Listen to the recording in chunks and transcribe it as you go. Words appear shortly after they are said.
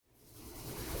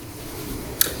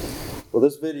Well,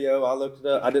 this video, I looked it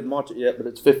up. I didn't watch it yet, but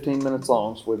it's 15 minutes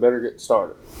long, so we better get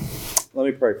started. Let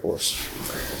me pray for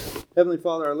us. Heavenly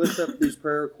Father, I lift up these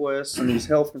prayer requests and these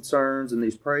health concerns and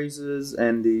these praises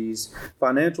and these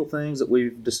financial things that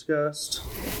we've discussed.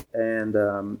 And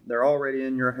they're already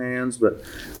in your hands, but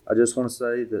I just want to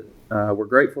say that we're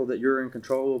grateful that you're in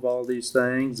control of all these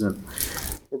things. And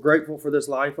we're grateful for this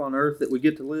life on earth that we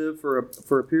get to live for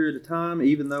a period of time,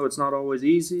 even though it's not always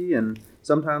easy and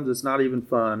sometimes it's not even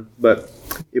fun. But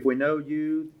if we know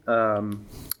you,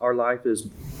 our life is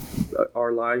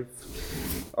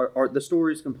the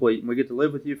story is complete, and we get to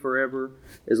live with you forever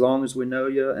as long as we know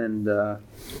you. And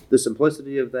the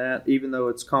simplicity of that, even though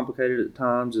it's complicated at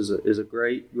times, is a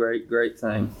great, great, great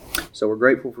thing. So we're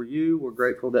grateful for you. We're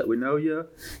grateful that we know you,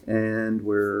 and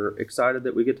we're excited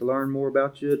that we get to learn more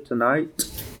about you tonight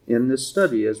in this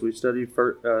study as we study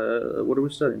for what are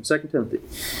we studying? 2 Timothy.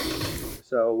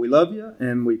 So we love you,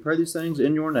 and we pray these things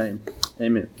in your name.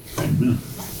 Amen. Amen.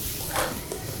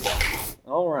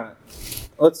 All right.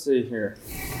 Let's see here.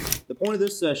 The point of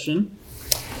this session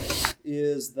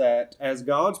is that as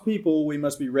God's people, we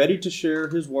must be ready to share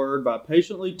His Word by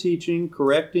patiently teaching,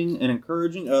 correcting, and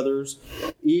encouraging others,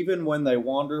 even when they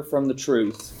wander from the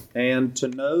truth, and to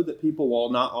know that people will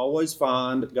not always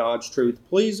find God's truth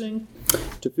pleasing,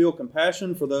 to feel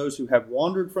compassion for those who have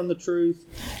wandered from the truth,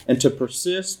 and to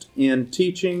persist in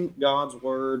teaching God's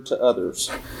Word to others.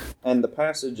 And the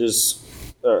passage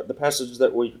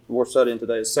that we're studying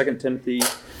today is 2 Timothy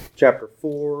chapter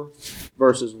 4,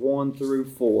 verses 1 through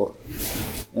 4.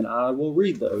 And I will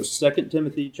read those. 2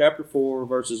 Timothy chapter 4,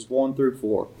 verses 1 through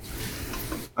 4.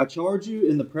 I charge you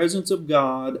in the presence of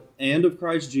God and of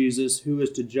Christ Jesus, who is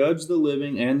to judge the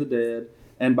living and the dead,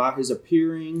 and by His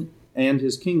appearing and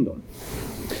His kingdom.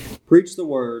 Preach the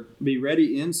word, be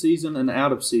ready in season and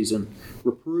out of season.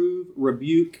 Reprove,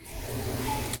 rebuke,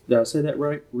 did I say that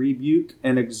right? Rebuke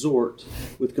and exhort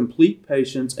with complete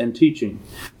patience and teaching.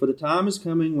 For the time is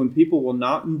coming when people will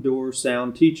not endure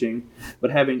sound teaching,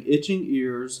 but having itching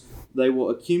ears, they will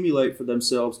accumulate for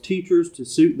themselves teachers to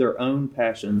suit their own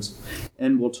passions,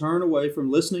 and will turn away from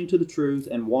listening to the truth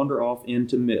and wander off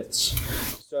into myths.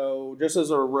 So, just as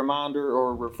a reminder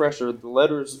or refresher, the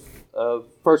letters of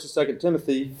 1st and 2nd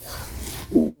Timothy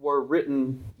were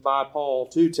written by Paul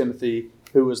to Timothy,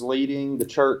 who was leading the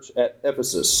church at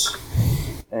Ephesus.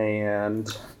 And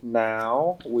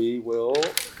now we will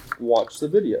watch the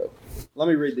video. Let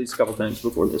me read these couple things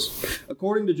before this.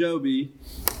 According to Joby,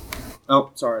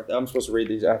 oh, sorry, I'm supposed to read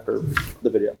these after the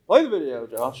video. Play the video,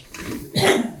 Josh.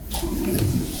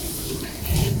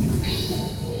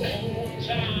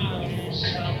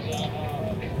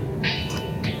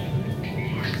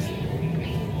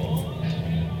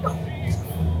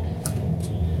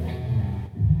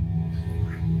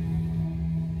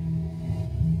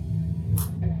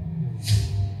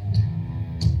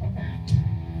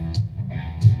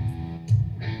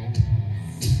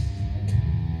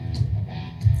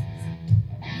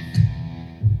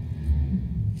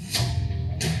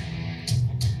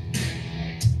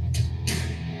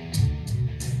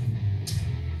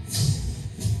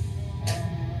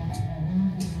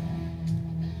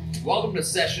 Welcome to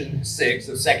session 6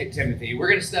 of 2 Timothy. We're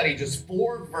going to study just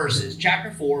 4 verses,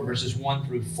 chapter 4, verses 1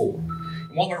 through 4.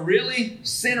 And what we're really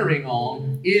centering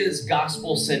on is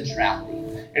gospel centrality.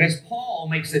 And as Paul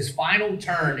makes his final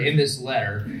turn in this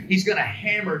letter, he's going to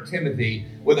hammer Timothy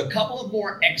with a couple of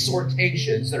more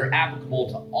exhortations that are applicable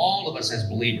to all of us as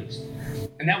believers.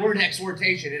 And that word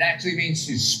exhortation, it actually means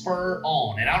to spur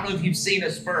on. And I don't know if you've seen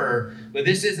a spur, but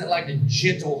this isn't like a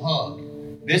gentle hug.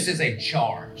 This is a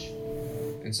charge.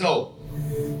 And so,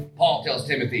 Paul tells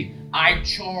Timothy, I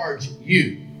charge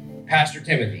you, Pastor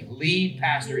Timothy, lead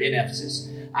pastor in Ephesus.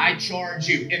 I charge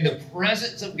you in the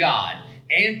presence of God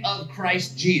and of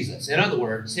Christ Jesus. In other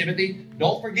words, Timothy,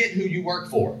 don't forget who you work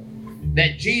for.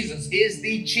 That Jesus is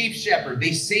the chief shepherd,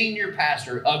 the senior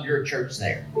pastor of your church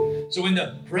there. So in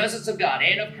the presence of God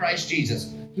and of Christ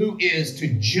Jesus, who is to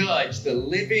judge the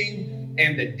living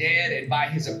and the dead, and by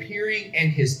His appearing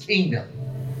and His kingdom.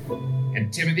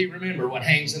 And Timothy, remember what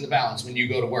hangs in the balance when you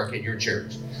go to work at your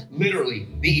church. Literally,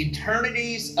 the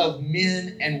eternities of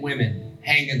men and women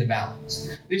hang in the balance.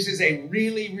 This is a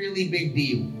really, really big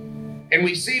deal. And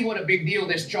we see what a big deal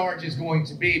this charge is going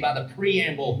to be by the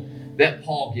preamble that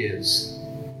Paul gives.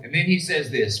 And then he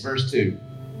says this, verse 2.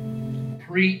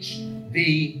 Preach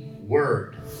the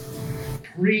word.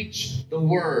 Preach the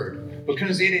word,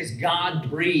 because it is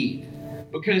God-breathed.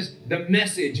 Because the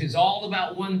message is all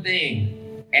about one thing,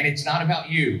 and it's not about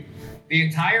you. The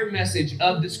entire message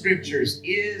of the scriptures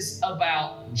is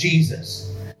about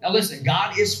Jesus. Now listen,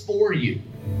 God is for you.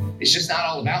 It's just not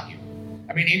all about you.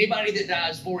 I mean, anybody that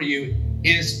dies for you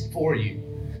is for you.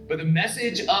 But the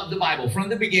message of the Bible from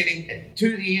the beginning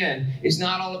to the end is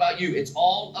not all about you. It's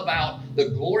all about the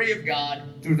glory of God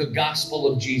through the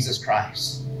gospel of Jesus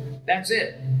Christ. That's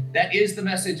it. That is the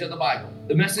message of the Bible.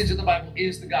 The message of the Bible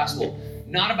is the gospel.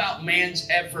 Not about man's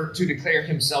effort to declare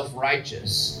himself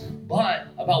righteous, but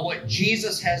about what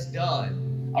Jesus has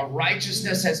done. A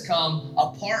righteousness has come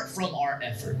apart from our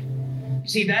effort.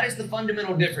 See, that is the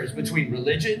fundamental difference between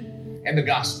religion and the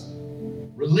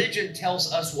gospel. Religion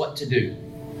tells us what to do.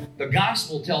 The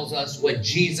gospel tells us what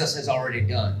Jesus has already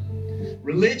done.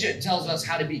 Religion tells us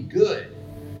how to be good.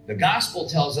 The gospel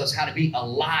tells us how to be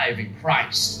alive in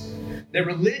Christ. That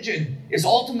religion is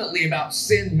ultimately about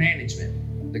sin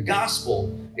management. The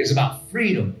gospel is about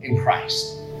freedom in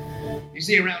Christ. You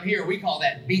see, around here, we call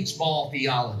that beach ball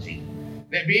theology.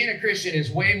 That being a Christian is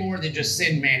way more than just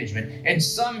sin management. And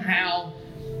somehow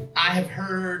I have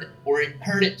heard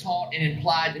it taught and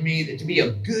implied to me that to be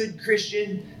a good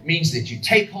Christian means that you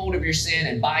take hold of your sin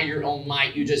and by your own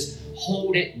might, you just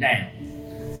hold it down.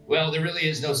 Well, there really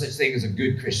is no such thing as a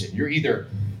good Christian. You're either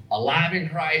alive in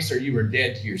Christ or you are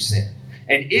dead to your sin.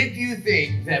 And if you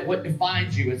think that what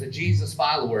defines you as a Jesus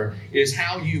follower is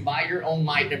how you, by your own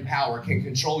might and power, can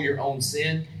control your own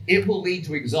sin, it will lead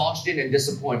to exhaustion and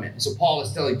disappointment. So Paul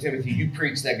is telling Timothy, you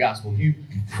preach that gospel. You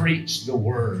preach the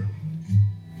word.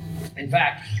 In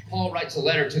fact, Paul writes a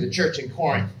letter to the church in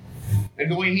Corinth.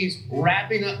 And the way he's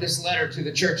wrapping up this letter to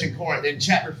the church in Corinth, in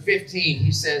chapter 15,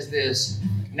 he says this,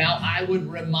 "Now I would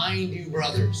remind you,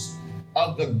 brothers,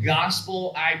 of the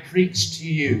gospel I preached to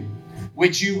you,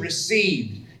 which you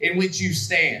received, in which you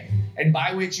stand, and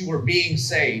by which you are being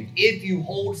saved, if you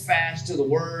hold fast to the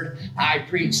word I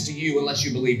preached to you, unless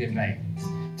you believed in vain.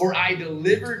 For I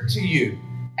delivered to you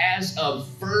as of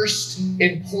first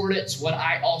importance what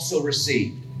I also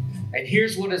received." And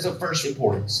here's what is of first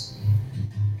importance.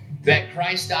 That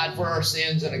Christ died for our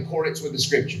sins in accordance with the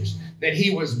scriptures. That he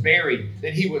was buried.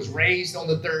 That he was raised on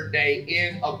the third day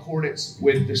in accordance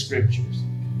with the scriptures.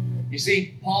 You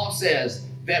see, Paul says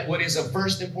that what is of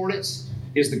first importance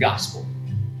is the gospel.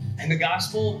 And the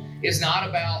gospel is not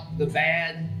about the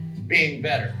bad being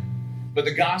better. But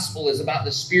the gospel is about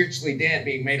the spiritually dead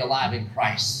being made alive in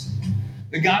Christ.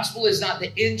 The gospel is not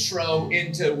the intro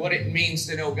into what it means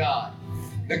to know God.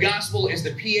 The gospel is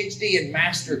the PhD and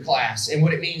master class in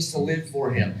what it means to live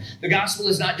for him. The gospel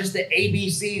is not just the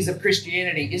ABCs of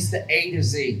Christianity, it's the A to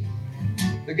Z.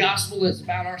 The gospel is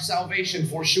about our salvation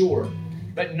for sure,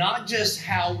 but not just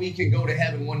how we can go to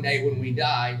heaven one day when we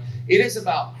die. It is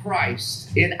about Christ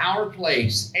in our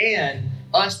place and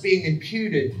us being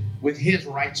imputed with his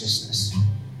righteousness.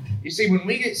 You see, when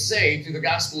we get saved through the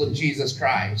gospel of Jesus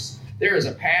Christ, there is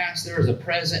a past, there is a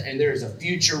present, and there is a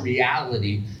future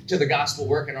reality to the gospel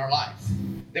work in our life.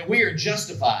 That we are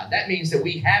justified. That means that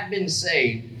we have been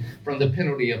saved from the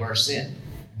penalty of our sin.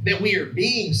 That we are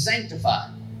being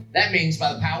sanctified. That means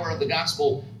by the power of the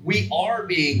gospel, we are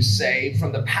being saved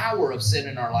from the power of sin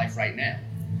in our life right now.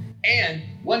 And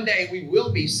one day we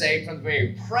will be saved from the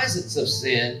very presence of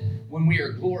sin when we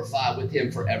are glorified with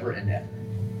him forever and ever.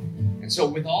 And so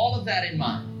with all of that in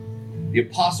mind, the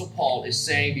Apostle Paul is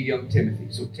saying to young Timothy,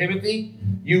 so Timothy,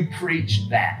 you preach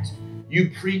that. You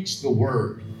preach the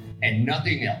word and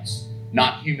nothing else.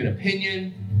 Not human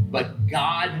opinion, but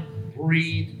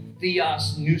God-breathed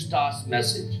theos, neustos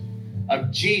message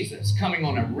of Jesus coming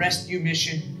on a rescue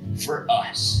mission for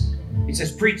us. He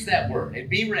says, preach that word and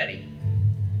be ready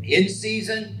in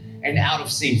season and out of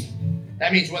season.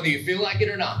 That means whether you feel like it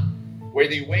or not,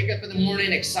 whether you wake up in the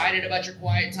morning excited about your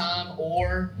quiet time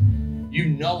or you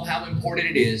know how important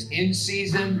it is in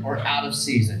season or out of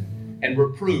season. And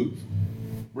reprove,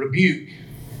 rebuke,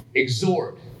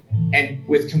 exhort, and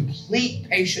with complete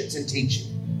patience and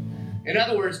teaching. In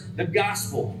other words, the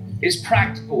gospel is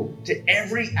practical to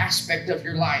every aspect of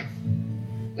your life.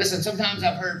 Listen, sometimes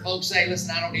I've heard folks say,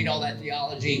 listen, I don't need all that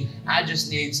theology. I just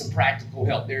need some practical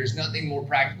help. There is nothing more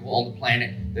practical on the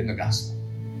planet than the gospel.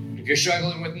 If you're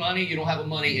struggling with money, you don't have a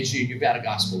money issue. You've got a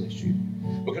gospel issue.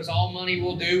 Because all money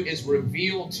will do is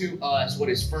reveal to us what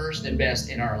is first and best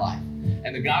in our life.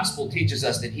 And the gospel teaches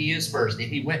us that he is first, that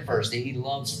he went first, that he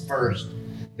loves first.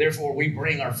 Therefore, we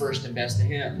bring our first and best to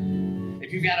him.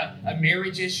 If you've got a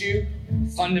marriage issue,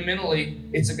 fundamentally,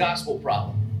 it's a gospel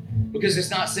problem. Because it's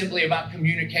not simply about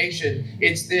communication.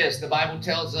 It's this. The Bible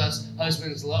tells us,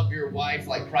 husbands, love your wife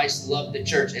like Christ loved the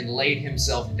church and laid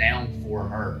himself down for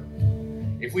her.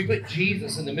 If we put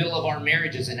Jesus in the middle of our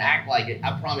marriages and act like it,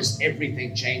 I promise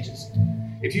everything changes.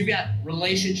 If you've got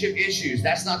relationship issues,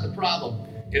 that's not the problem.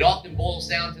 It often boils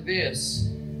down to this.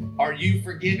 Are you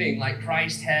forgiving like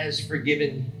Christ has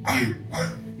forgiven you?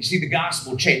 You see, the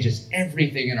gospel changes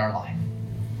everything in our life.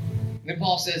 Then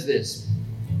Paul says this,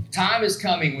 time is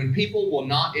coming when people will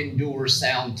not endure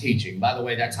sound teaching. By the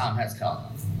way, that time has come.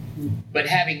 But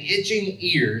having itching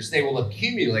ears, they will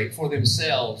accumulate for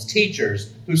themselves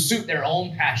teachers who suit their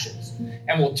own passions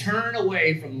and will turn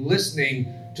away from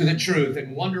listening to the truth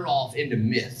and wander off into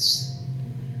myths.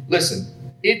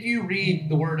 Listen, if you read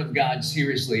the Word of God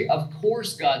seriously, of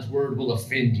course God's Word will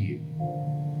offend you.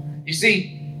 You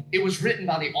see, it was written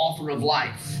by the author of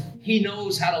life. He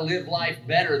knows how to live life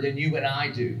better than you and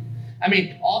I do. I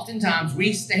mean, oftentimes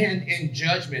we stand in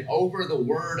judgment over the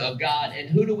Word of God, and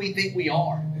who do we think we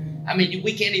are? I mean,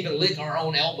 we can't even lick our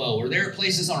own elbow, or there are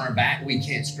places on our back we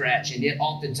can't scratch, and yet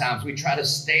oftentimes we try to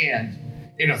stand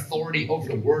in authority over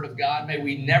the Word of God. May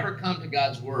we never come to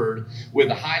God's Word with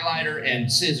a highlighter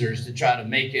and scissors to try to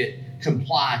make it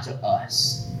comply to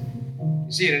us.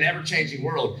 You see, in an ever-changing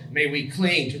world, may we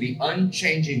cling to the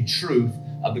unchanging truth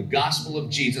of the gospel of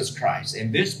Jesus Christ.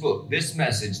 And this book, this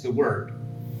message, the Word,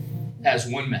 has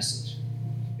one message.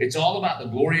 It's all about the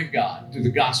glory of God through the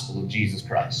gospel of Jesus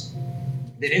Christ.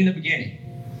 That in the beginning,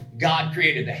 God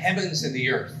created the heavens and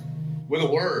the earth with a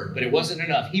word, but it wasn't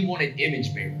enough. He wanted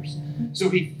image bearers. So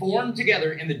he formed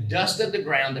together in the dust of the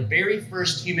ground the very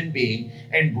first human being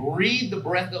and breathed the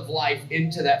breath of life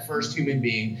into that first human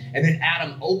being. And then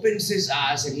Adam opens his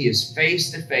eyes and he is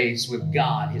face to face with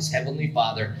God, his heavenly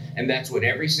Father. And that's what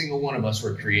every single one of us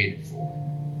were created for.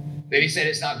 Then he said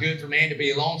it's not good for man to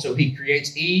be alone, so he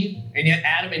creates Eve. And yet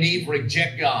Adam and Eve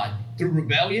reject God through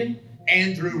rebellion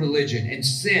and through religion. And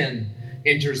sin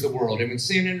enters the world. And when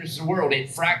sin enters the world, it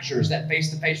fractures that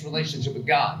face-to-face relationship with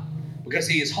God. Because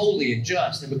he is holy and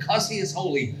just. And because he is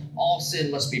holy, all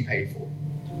sin must be paid for.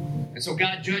 And so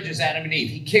God judges Adam and Eve.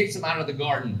 He kicks them out of the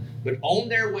garden. But on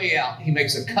their way out, he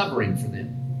makes a covering for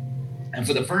them. And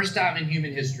for the first time in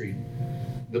human history,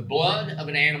 the blood of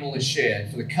an animal is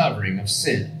shed for the covering of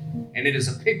sin. And it is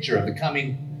a picture of the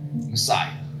coming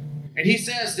Messiah. And he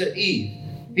says to Eve,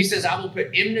 he says, I will put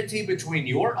enmity between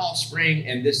your offspring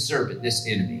and this serpent, this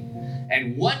enemy.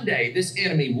 And one day this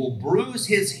enemy will bruise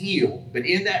his heel, but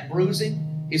in that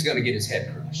bruising, he's going to get his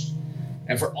head crushed.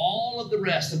 And for all of the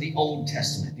rest of the Old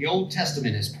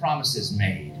Testament is promises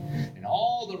made. And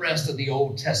all the rest of the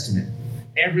Old Testament,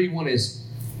 everyone is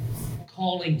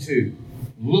calling to,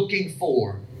 looking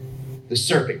for the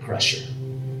serpent crusher,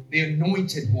 the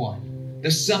anointed one,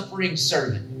 the suffering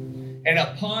servant. And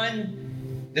upon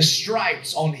the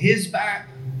stripes on his back,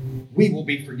 we will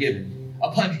be forgiven.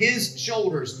 Upon his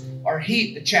shoulders are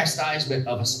heaped the chastisement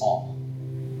of us all.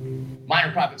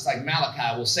 Minor prophets like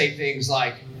Malachi will say things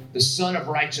like, the Son of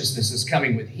Righteousness is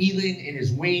coming with healing in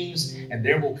his wings, and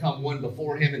there will come one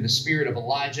before him in the spirit of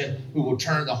Elijah, who will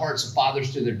turn the hearts of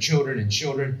fathers to their children and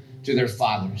children to their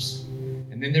fathers.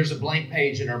 And then there's a blank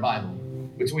page in our Bible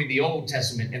between the Old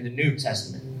Testament and the New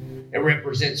Testament. It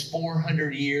represents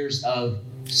 400 years of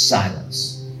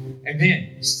silence. And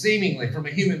then, seemingly from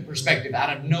a human perspective,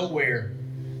 out of nowhere,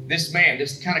 this man,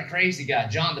 this kind of crazy guy,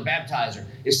 John the Baptizer,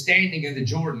 is standing in the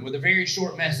Jordan with a very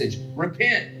short message.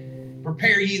 Repent,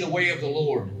 prepare ye the way of the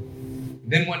Lord.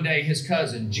 Then one day, his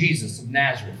cousin, Jesus of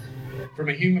Nazareth, from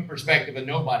a human perspective, a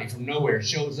nobody from nowhere,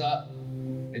 shows up.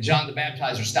 And John the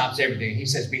Baptizer stops everything. He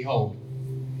says, behold,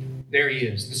 there he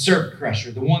is, the serpent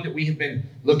crusher, the one that we have been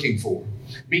looking for.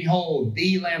 Behold,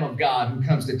 the Lamb of God who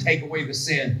comes to take away the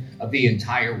sin of the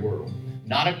entire world.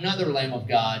 Not another Lamb of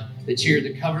God that's here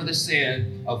to cover the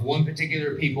sin of one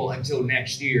particular people until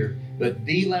next year, but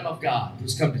the Lamb of God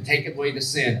who's come to take away the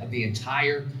sin of the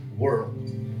entire world.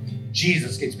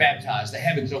 Jesus gets baptized. The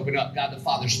heavens open up. God the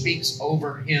Father speaks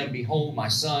over him. Behold, my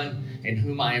Son, in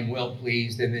whom I am well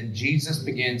pleased. And then Jesus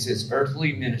begins his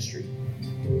earthly ministry.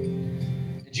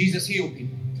 Jesus healed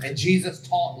people, and Jesus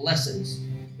taught lessons.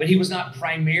 But he was not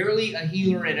primarily a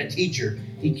healer and a teacher.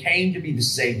 He came to be the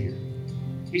Savior.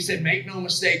 He said, make no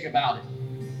mistake about it.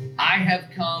 I have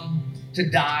come to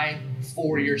die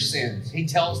for your sins. He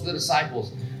tells the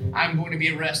disciples, I'm going to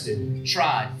be arrested,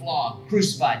 tried, flogged,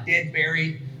 crucified, dead,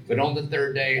 buried, but on the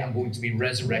third day, I'm going to be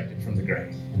resurrected from the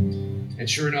grave. And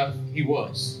sure enough, he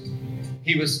was.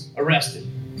 He was arrested.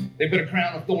 They put a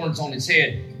crown of thorns on his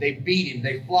head. They beat him.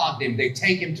 They flogged him. They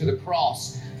take him to the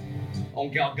cross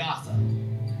on Golgotha.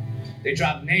 They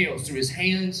drive nails through his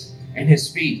hands and his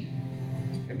feet.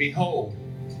 And behold,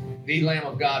 the Lamb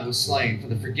of God was slain for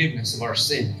the forgiveness of our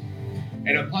sin.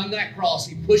 And upon that cross,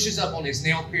 he pushes up on his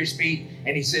nail-pierced feet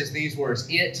and he says these words,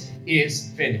 it is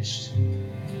finished.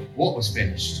 What was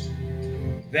finished?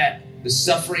 That the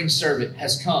suffering servant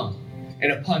has come,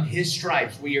 and upon his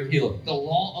stripes we are healed. The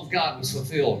law of God was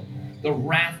fulfilled. The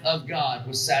wrath of God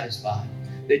was satisfied.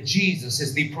 That Jesus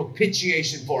is the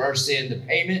propitiation for our sin, the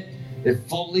payment that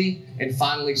fully and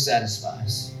finally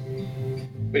satisfies.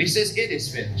 But he says it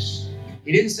is finished.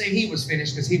 He didn't say he was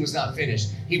finished because he was not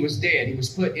finished. He was dead. He was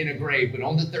put in a grave. But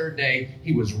on the third day,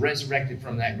 he was resurrected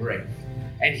from that grave.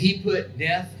 And he put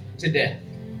death to death.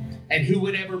 And who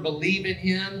would ever believe in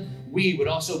him, we would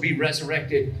also be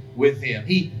resurrected with him.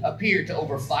 He appeared to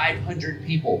over 500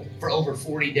 people for over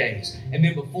 40 days. And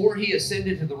then before he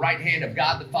ascended to the right hand of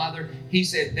God the Father, he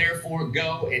said, therefore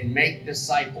go and make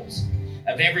disciples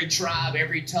of every tribe,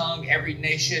 every tongue, every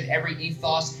nation, every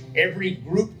ethos, every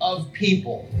group of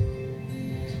people.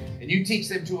 And you teach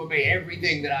them to obey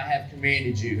everything that I have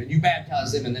commanded you. And you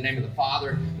baptize them in the name of the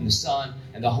Father and the Son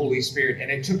and the Holy Spirit. And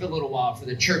it took a little while for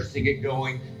the church to get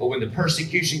going. But when the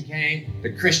persecution came,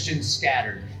 the Christians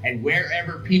scattered. And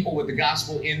wherever people with the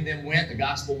gospel in them went, the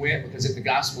gospel went. Because if the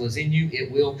gospel is in you,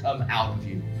 it will come out of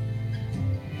you.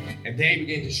 And they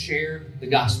began to share the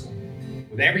gospel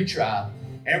with every tribe,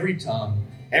 every tongue,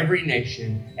 every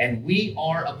nation. And we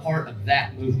are a part of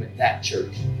that movement, that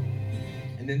church.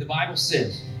 And then the Bible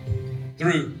says,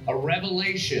 through a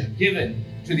revelation given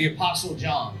to the Apostle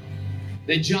John,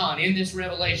 that John, in this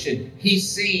revelation, he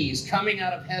sees coming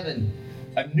out of heaven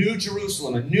a new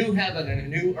Jerusalem, a new heaven and a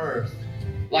new earth,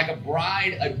 like a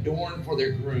bride adorned for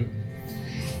their groom.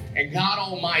 And God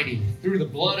Almighty, through the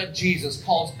blood of Jesus,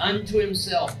 calls unto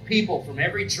himself people from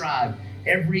every tribe,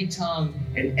 every tongue,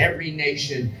 and every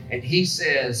nation. And he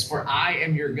says, for I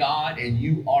am your God, and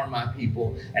you are my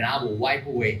people, and I will wipe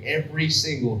away every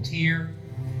single tear,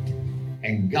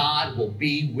 and God will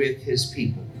be with his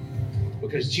people.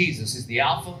 Because Jesus is the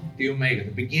Alpha, the Omega,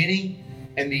 the beginning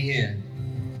and the end.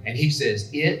 And he says,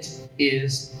 it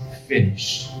is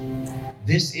finished.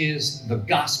 This is the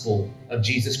gospel of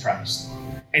Jesus Christ.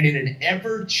 And in an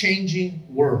ever-changing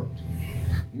world,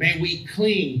 may we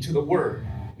cling to the word.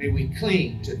 May we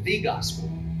cling to the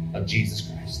gospel of Jesus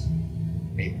Christ.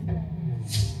 Amen.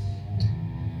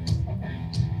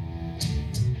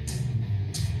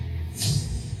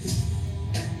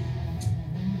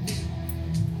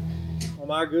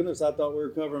 My goodness, I thought we were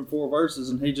covering 4 verses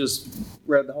and he just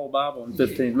read the whole Bible in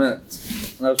 15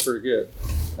 minutes. That was pretty good.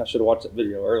 I should have watched that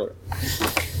video earlier.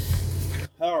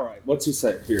 All right, what's he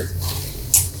say here?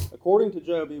 According to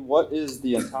Joby, what is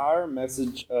the entire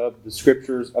message of the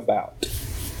scriptures about?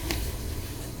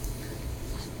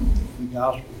 The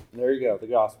gospel. There you go, the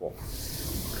gospel.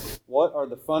 What are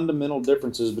the fundamental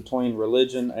differences between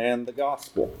religion and the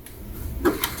gospel?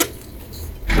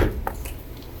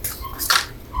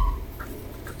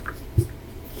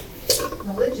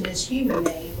 Religion is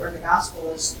human-made, where the gospel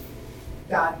is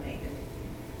God-made,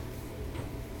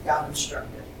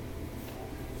 God-instructed.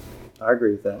 I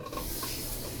agree with that.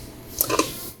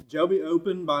 Joby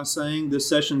opened by saying this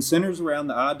session centers around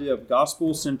the idea of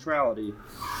gospel centrality.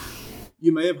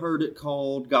 You may have heard it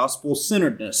called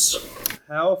gospel-centeredness.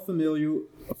 How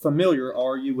familiar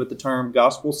are you with the term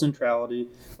gospel centrality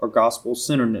or gospel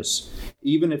centeredness?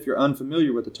 Even if you're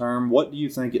unfamiliar with the term, what do you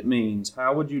think it means?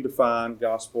 How would you define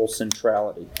gospel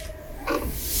centrality?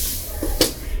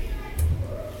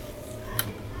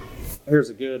 Here's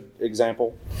a good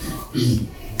example,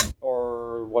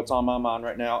 or what's on my mind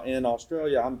right now. In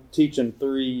Australia, I'm teaching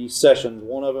 3 sessions.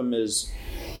 One of them is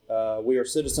We Are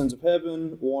Citizens of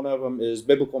Heaven. One of them is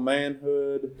Biblical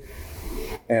Manhood.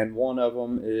 And one of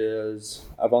them is,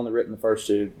 I've only written the first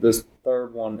 2. This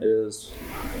third one is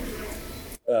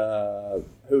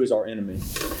Who is Our Enemy?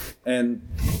 And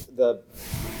the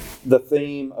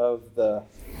theme of the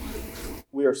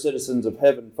We Are Citizens of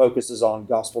Heaven focuses on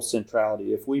gospel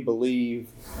centrality. If we believe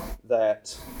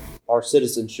that our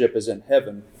citizenship is in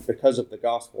heaven because of the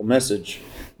gospel message,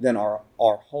 then our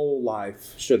whole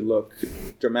life should look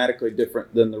dramatically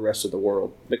different than the rest of the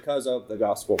world because of the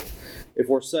gospel. If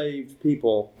we're saved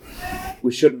people,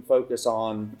 we shouldn't focus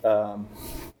on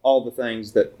all the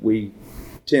things that we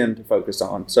tend to focus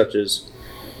on, such as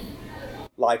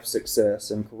life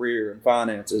success and career and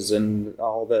finances and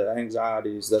all the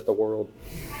anxieties that the world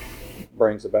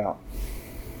brings about.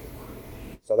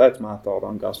 So that's my thought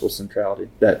on gospel centrality,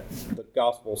 that the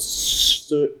gospel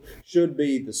should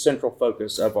be the central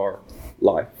focus of our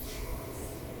life.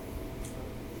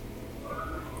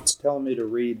 It's telling me to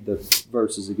read the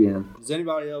verses again. Does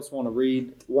anybody else want to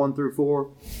read 1 through 4?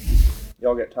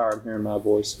 Y'all get tired of hearing my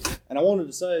voice. And I wanted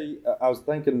to say, I was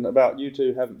thinking about you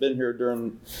two haven't been here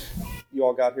you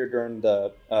all got here during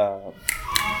the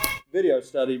video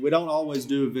study. We don't always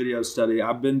do a video study.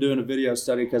 I've been doing a video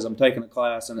study because I'm taking a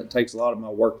class and it takes a lot of my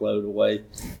workload away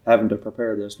having to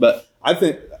prepare this. But I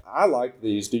think I like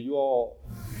these. Do you all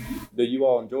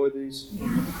enjoy these?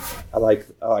 I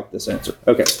like this answer.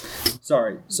 Okay.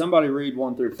 Sorry. Somebody read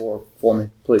 1 through 4 for me,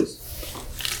 please.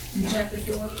 In chapter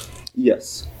 4?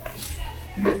 Yes.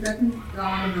 The second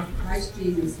dawning of Christ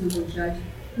Jesus, who will judge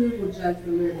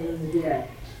the living and the dead,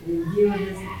 and in view of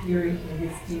his appearing in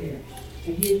his kingdom.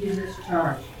 I give you this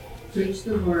charge: preach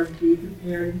the word, be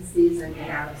prepared in season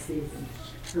and out of season.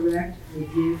 Correct,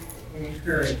 rebuke, and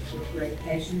encourage with great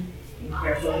patience and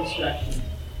careful instruction.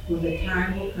 For the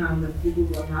time will come when people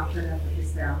will not put up with the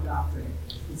sound doctrine.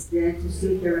 Instead, to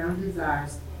suit their own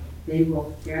desires, they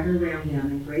will gather around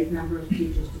them a great number of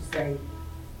teachers to say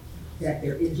that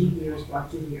their itching ears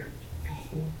want to hear.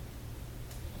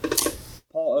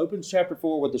 Paul opens chapter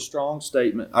 4 with a strong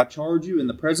statement: I charge you in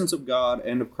the presence of God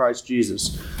and of Christ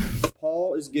Jesus.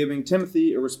 Paul is giving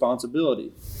Timothy a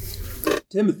responsibility.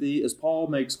 Timothy, as Paul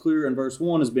makes clear in verse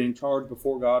 1, is being charged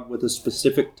before God with a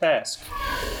specific task.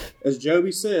 As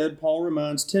Joby said, Paul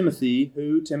reminds Timothy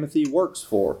who Timothy works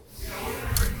for.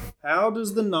 How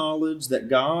does the knowledge that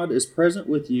God is present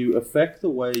with you affect the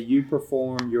way you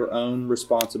perform your own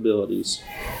responsibilities?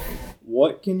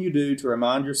 What can you do to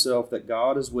remind yourself that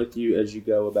God is with you as you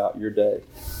go about your day?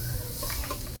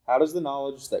 How does the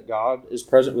knowledge that God is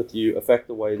present with you affect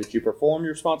the way that you perform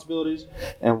your responsibilities?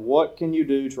 And what can you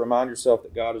do to remind yourself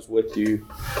that God is with you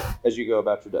as you go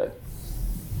about your day?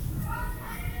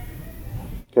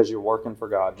 Because you're working for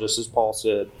God, just as Paul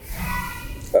said.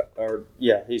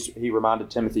 He reminded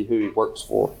Timothy who he works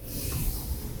for.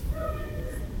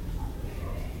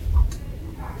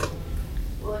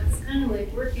 Well, it's kind of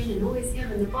like working and always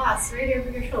having the boss right over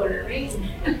your shoulder, right?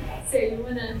 So you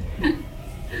want to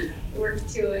work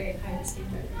to a higher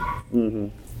standard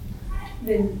than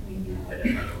you would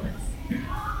have otherwise.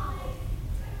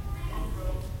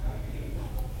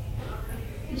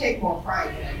 You take more pride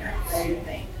in it, than you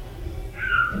think.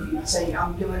 If you say,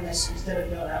 I'm doing this instead of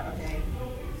doing that, okay,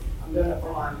 I'm doing it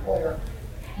for my employer.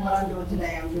 What I'm doing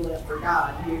today, I'm doing it for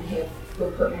God. You'll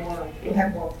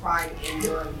have more pride in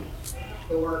doing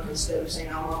the work instead of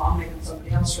saying, oh, well, I'm making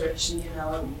somebody else rich, and you're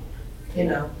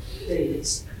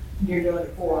doing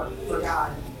it for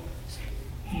God.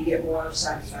 You get more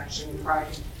satisfaction and pride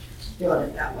in doing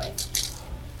it that way.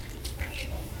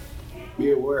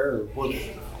 Be aware of what's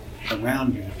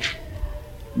around you.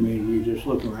 I mean, you just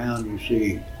look around, you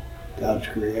see God's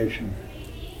creation.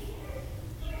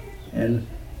 And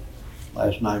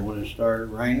last night when it started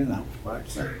raining, I was right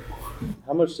there.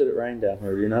 How much did it rain down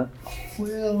here, do you know?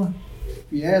 Well,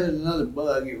 if you added another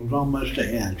bug, it was almost an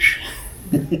inch.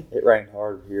 It rained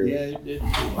hard here. Yeah, it did.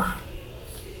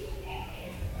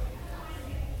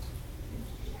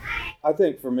 I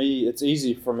think for me, it's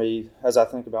easy for me as I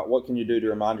think about what can you do to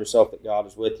remind yourself that God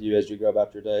is with you as you go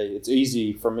about your day. It's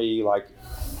easy for me, like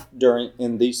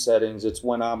in these settings, it's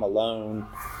when I'm alone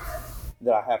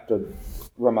that I have to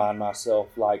remind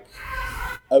myself, like,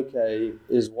 okay,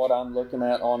 is what I'm looking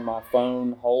at on my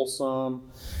phone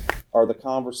wholesome? Are the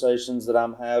conversations that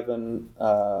I'm having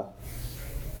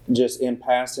just in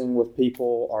passing with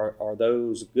people, are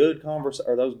those good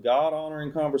are those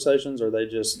God-honoring conversations, or are they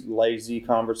just lazy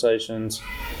conversations?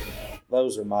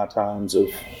 Those are my times of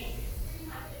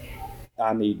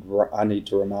I need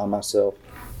to remind myself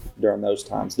during those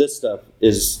times. This stuff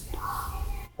is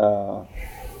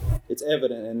it's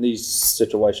evident in these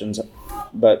situations,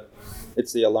 but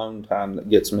it's the alone time that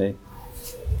gets me.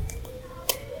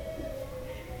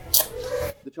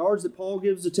 The charge that Paul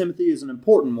gives to Timothy is an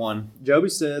important one. Joby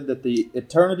said that the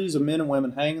eternities of men and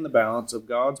women hang in the balance of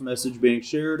God's message being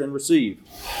shared and received.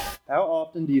 How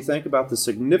often do you think about the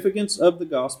significance of the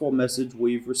gospel message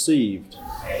we've received?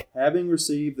 Having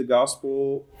received the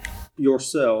gospel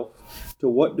yourself, to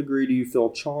what degree do you feel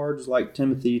charged, like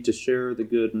Timothy, to share the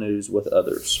good news with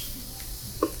others?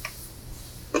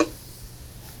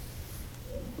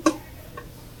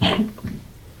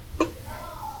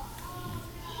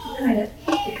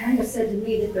 It kind of said to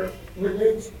me that the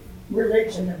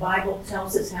religion, the Bible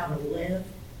tells us how to live,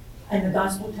 and the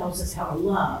gospel tells us how to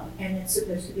love, and it's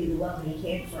supposed to be the love we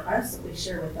can for us that we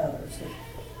share with others.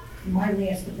 But my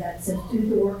list of that says, do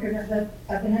the work of an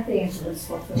evangelist,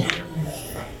 fulfill your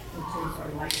ministry, which is our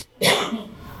life.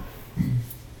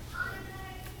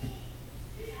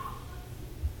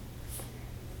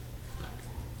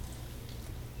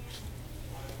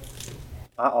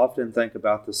 I often think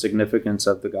about the significance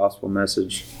of the gospel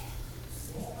message.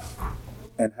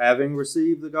 And having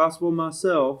received the gospel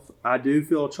myself, I do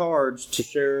feel charged to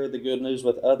share the good news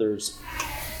with others.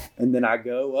 And then I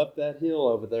go up that hill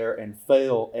over there and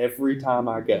fail every time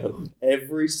I go.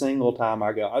 Every single time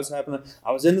I go. I was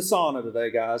in the sauna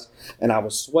today, guys, and I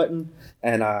was sweating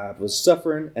and I was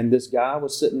suffering, and this guy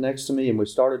was sitting next to me, and we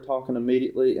started talking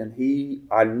immediately, and he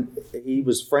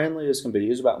was friendly as can be. He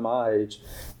was about my age,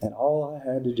 and all I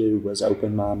had to do was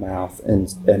open my mouth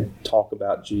and talk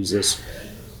about Jesus.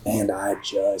 And I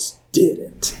just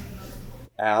didn't.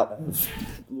 Out of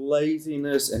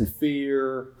laziness and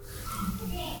fear.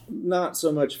 Not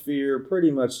so much fear,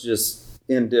 pretty much just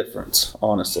indifference,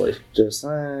 honestly. Just,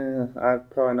 I'm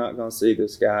probably not going to see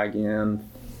this guy again.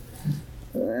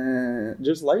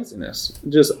 Just laziness.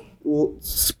 Just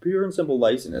pure and simple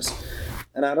laziness.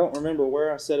 And I don't remember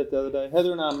where I said it the other day.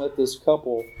 Heather and I met this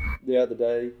couple the other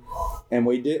day, and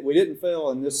we didn't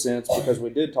fail in this sense because we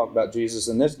did talk about Jesus.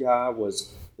 And this guy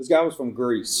was from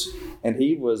Greece, and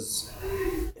his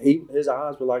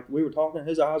eyes were like, we were talking,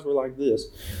 his eyes were like this.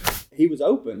 He was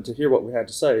open to hear what we had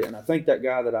to say, and I think that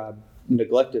guy that I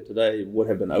neglected today would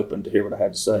have been open to hear what I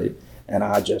had to say, and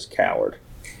I just cowered.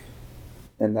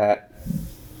 And that,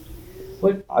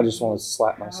 I just want to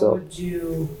slap myself. How would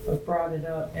you have brought it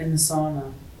up in the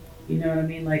sauna? You know what I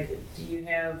mean? Like, do you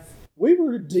have... We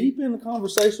were deep in the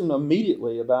conversation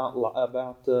immediately about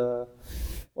the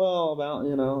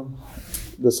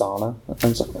sauna. I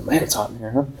was like, man, it's hot in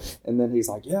here, huh? And then he's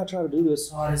like, yeah, I try to do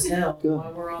this. Hot as hell. Good.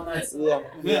 While we're on that sauna.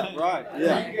 Yeah, right,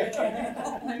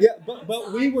 yeah. Yeah,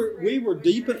 but we were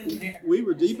deep. The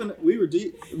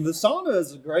sauna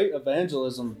is a great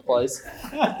evangelism place.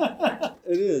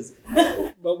 It is.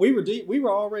 But we were deep. We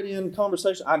were already in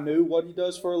conversation. I knew what he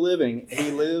does for a living. He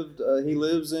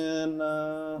lives in.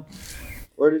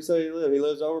 Where did he say he lived? He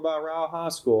lives over by Ryle High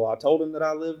School. I told him that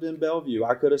I lived in Bellevue.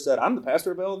 I could have said, I'm the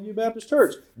pastor of Bellevue Baptist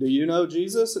Church. Do you know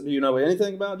Jesus? Do you know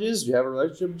anything about Jesus? Do you have a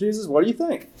relationship with Jesus? What do you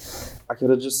think? I could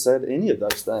have just said any of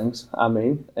those things.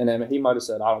 And then he might have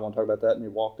said, I don't want to talk about that, and he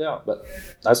walked out. But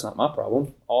that's not my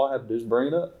problem. All I have to do is bring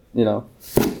it up,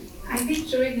 I think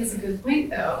Joy has a good point,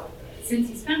 though. Since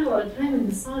you spend a lot of time in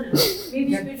the sauna,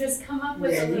 maybe you could just come up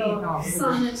with a little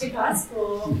sauna to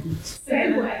gospel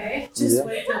segue. Just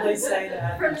wait till they say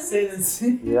that. Say this.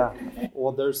 Yeah.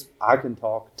 Well, I can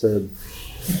talk to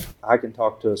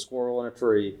a squirrel in a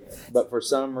tree, but for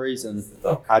some reason,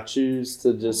 I choose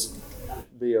to just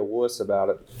be a wuss about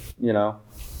it.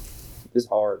 It's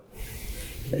hard.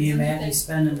 Can you imagine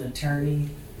spending an eternity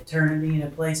in a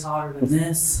place hotter than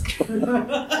this?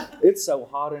 It's so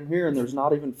hot in here, and there's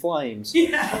not even flames.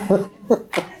 Yeah. I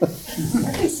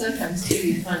think sometimes too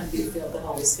you kind of do feel the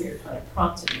Holy Spirit kind of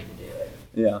prompting you to do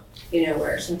it. Yeah.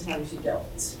 Where sometimes you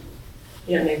don't.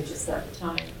 Maybe just not the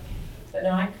time. But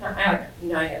no, I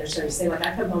understand what you're saying. Like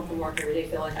I come home from work every day,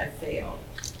 feel like I failed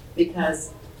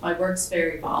because my work's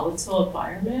very volatile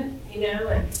environment.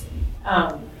 And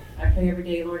I pray every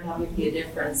day, Lord, help me be a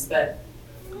difference. But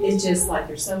it's just like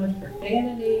there's so much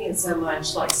profanity and so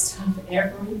much like stuff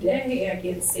every day. I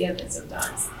can't stand it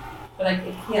sometimes. But I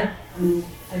can't.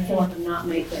 I feel like I'm not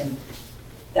making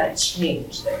that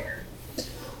change there.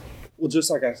 Well,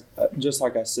 just like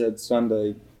I said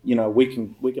Sunday, we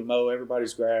can mow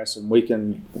everybody's grass and we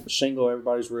can shingle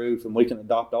everybody's roof and we can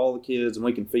adopt all the kids and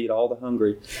we can feed all the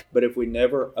hungry. But if we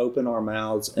never open our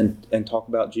mouths and talk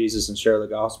about Jesus and share the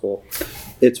gospel,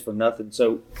 it's for nothing.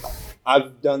 So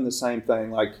I've done the same thing.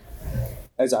 Like,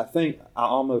 as I think I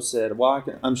almost said, well,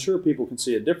 I'm sure people can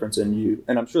see a difference in you,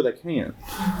 and I'm sure they can.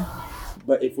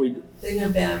 But if we... They know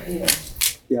Bev,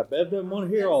 Yeah, Bev doesn't want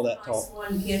to hear all that talk.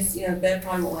 One, yes, Bev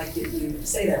probably won't like you to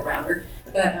say that around her.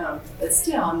 But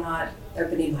still, I'm not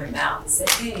opening my mouth and say,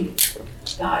 hey,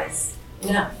 guys,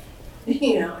 enough.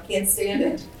 I can't stand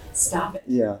it. Stop it.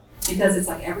 Yeah. Because it's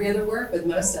like every other work with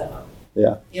most of them.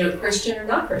 Yeah. Christian or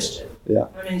not Christian. Yeah.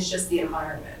 It's just the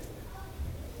environment.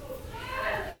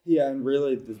 Yeah, and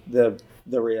really the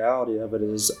reality of it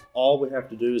is all we have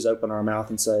to do is open our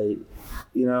mouth and say,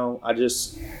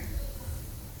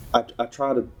 I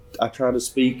try to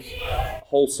speak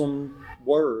wholesome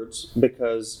words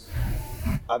because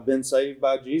I've been saved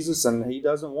by Jesus and he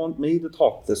doesn't want me to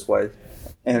talk this way.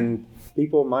 And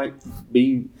people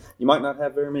you might not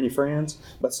have very many friends,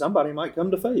 but somebody might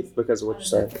come to faith because of what you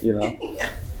say,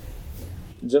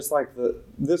 Just like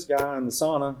this guy in the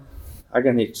sauna. I'm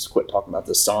going to need to just quit talking about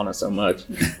this sauna so much.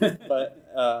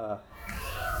 But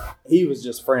he was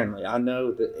just friendly. I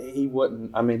know that he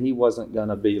wasn't going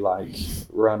to be like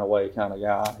runaway kind of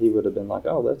guy. He would have been like,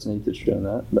 oh, that's neat that you're doing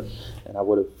that. And I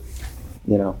would have,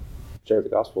 shared the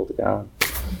gospel with the guy.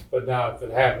 But now if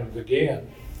it happens again,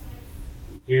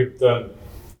 you've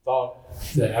thought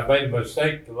that I made a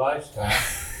mistake the last time.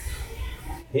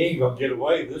 He ain't going to get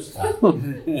away this time.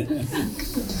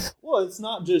 Well, it's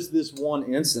not just this one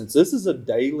instance. This is a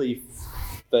daily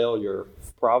failure,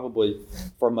 probably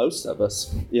for most of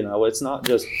us. It's not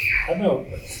just. I know.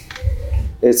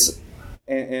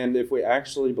 And if we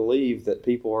actually believe that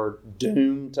people are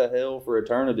doomed to hell for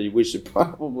eternity, we should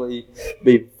probably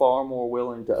be far more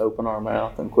willing to open our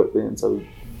mouth and quit being so.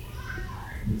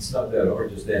 It's not that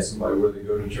hard. Just ask somebody where they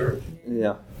go to church.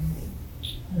 Yeah.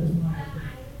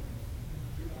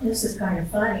 this is kind of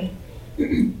funny.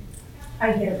 I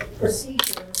had a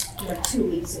procedure like 2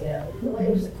 weeks ago. Well,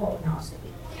 it was a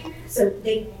colonoscopy. So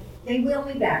they wheeled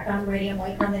me back. I'm ready. I'm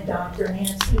waiting on the doctor. And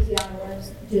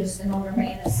anesthesiologist, just an older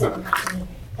man, is sitting next to me.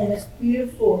 And this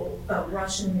beautiful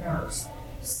Russian nurse.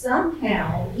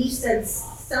 Somehow, he said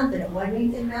something. It wasn't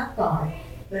anything about God.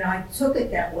 But I took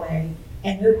it that way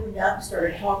and opened up and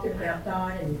started talking about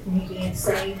God and me being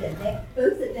saved. And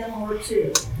both of them were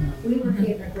too. We were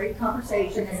having a great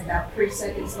conversation. And about 3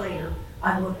 seconds later,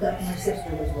 I looked up and my sister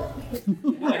was with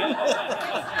me. I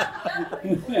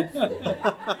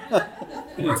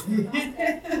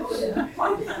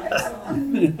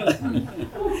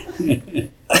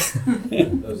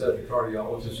was at the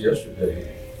cardiologist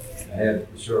yesterday. I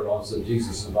had the shirt on, said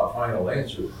Jesus is my final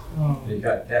answer. And he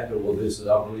got tapped with this, and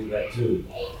I believe that too.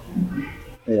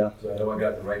 Yeah. So I know I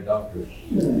got the right doctor.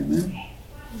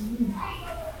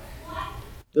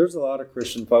 There's a lot of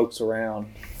Christian folks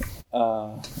around,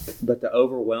 but the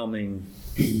overwhelming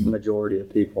majority of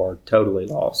people are totally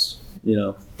lost. You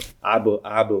know, I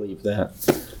believe that.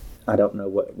 I don't know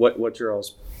what's your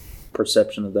all's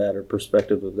perception of that or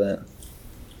perspective of that.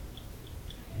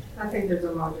 I think there's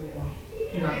a larger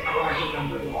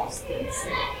number of lost kids.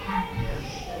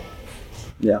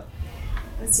 Yeah.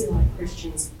 I see a lot of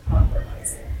Christians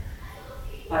compromising.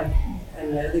 I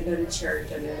know they go to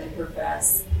church, I know they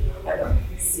profess, I don't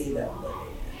see them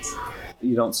living it.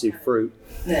 You don't see fruit.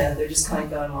 No, they're just kind of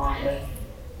going along with,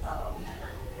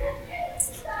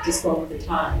 just going with the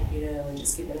tide, you know, and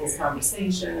just getting in these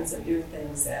conversations and doing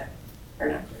things that are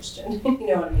not Christian. You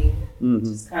know what I mean? Mm-hmm.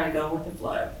 Just kind of going with the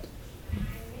flow.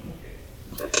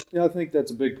 Yeah, I think that's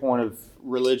a big point of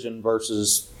religion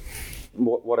versus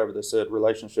whatever they said,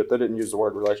 relationship. They didn't use the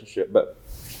word relationship, but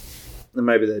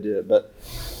maybe they did. But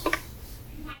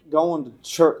going to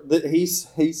church,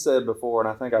 he said before, and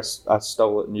I think I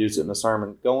stole it and used it in the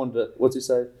sermon. Going to, what's he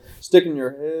say? Sticking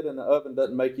your head in the oven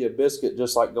doesn't make you a biscuit,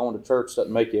 just like going to church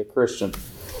doesn't make you a Christian.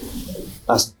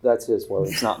 That's his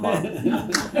words, not mine.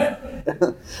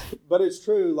 But it's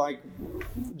true, like,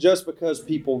 just because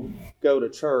people go to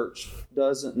church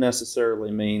doesn't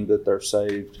necessarily mean that they're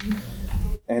saved.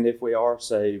 And if we are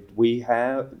saved, we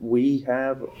have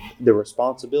the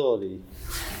responsibility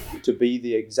to be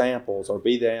the examples or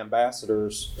be the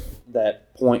ambassadors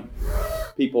that point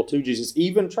people to Jesus,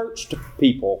 even church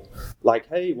people. Like,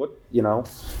 hey,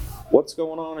 what's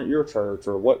going on at your church,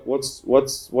 or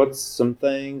what's some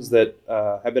things that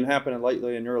have been happening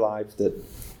lately in your life that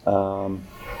are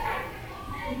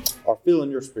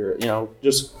filling your spirit? You know,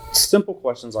 just simple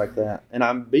questions like that. And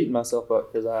I'm beating myself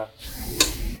up because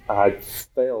I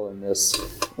fail in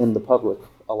the public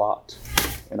a lot,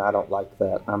 and I don't like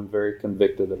that. I'm very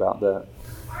convicted about that.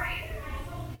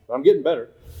 But I'm getting better,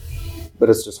 but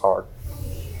it's just hard.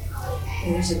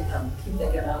 And there's keep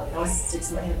thinking about it. I always sticks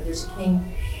in my head, but there's a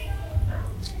King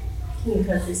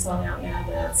Country song out now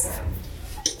that's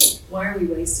why are we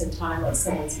wasting time on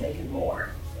someone's making more?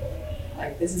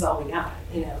 Like, this is all we got,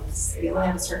 you know. We only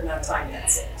have a certain amount of time,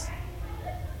 that's it.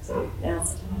 So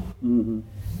now's the time. Mm-hmm.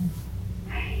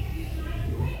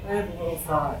 I have a little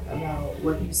thought about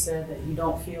what you said, that you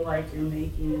don't feel like you're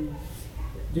making,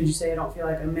 did you say I don't feel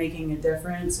like I'm making a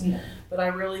difference? Yeah. But I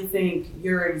really think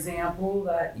your example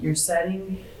that you're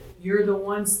setting, you're the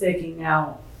one sticking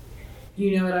out.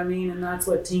 You know what I mean? And that's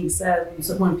what Tink said. And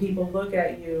so when people look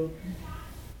at you,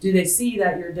 do they see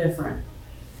that you're different?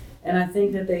 And I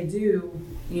think that they do,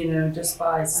 you know, just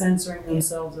by censoring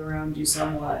themselves around you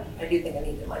somewhat. I do think I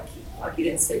need to, like you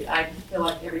didn't speak. I feel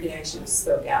like every day I should have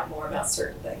spoke out more about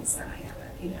certain things than I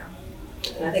haven't, you know.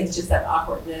 And I think it's just that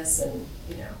awkwardness and,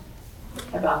 you know,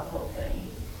 about the whole thing.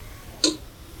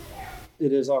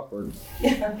 It is awkward.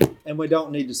 Yeah. And we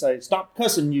don't need to say, stop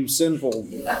cussing, you sinful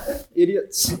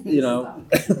idiots, you know.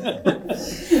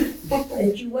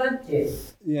 But you want to.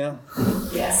 Yeah.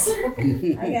 Yes. I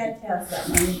gotta tell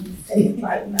something. I need to say it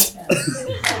right myself.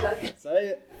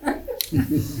 Say it.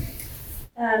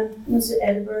 Was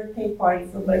at a birthday party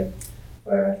for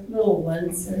little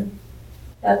ones,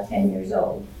 about 10 years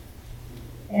old.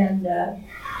 And there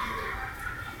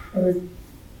was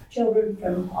children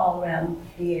from all around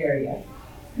the area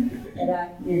that I,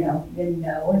 didn't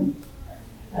know. And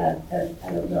I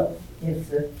don't know if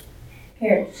the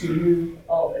parents knew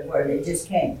all of where they just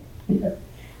came. But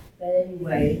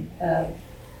anyway,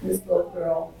 this little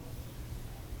girl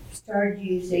started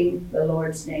using the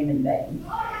Lord's name in vain.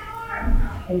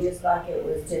 And just like it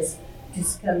was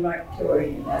just come right to her,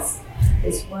 and that's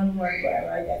this one word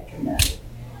where I got to know.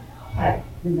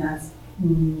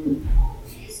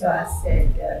 So I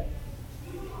said,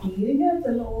 do you know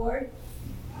the Lord?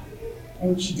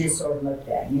 And she just sort of looked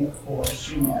at me, of course,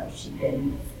 you know, she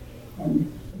didn't.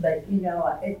 But, you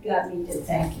know, it got me to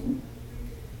thinking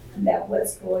about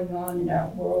what's going on in our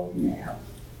world now.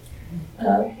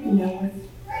 You know,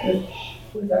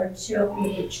 with our children,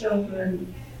 with the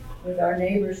children, with our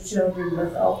neighbors' children,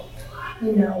 with all,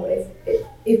 you know,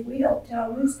 if we don't tell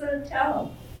them, who's going to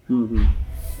tell them? Mm-hmm.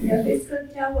 You know, who's going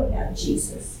to tell them about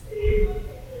Jesus?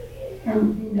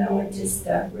 And, you know, it just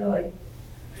really,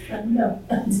 I don't know,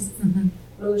 it just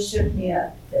really shook me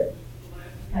up. That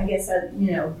I guess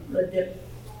you know, lived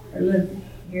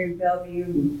here in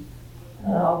Bellevue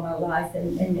all my life,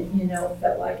 and you know,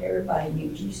 felt like everybody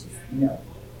knew Jesus. No,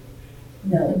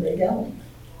 they don't.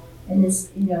 And it's,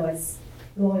 you know, it's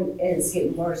going, and it's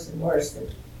getting worse and worse.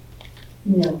 That,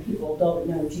 you know, people don't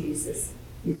know Jesus.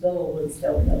 These little ones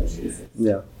don't know Jesus.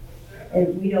 Yeah. And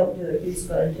if we don't do it, who's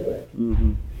going to do it?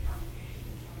 Mm-hmm.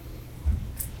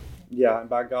 Yeah, and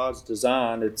by God's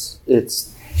design, it's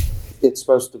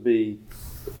supposed to be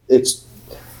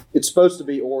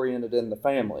oriented in the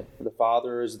family. The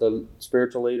father is the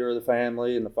spiritual leader of the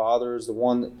family, and the father is the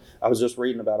one that, I was just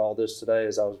reading about all this today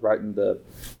as I was writing the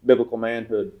biblical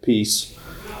manhood piece.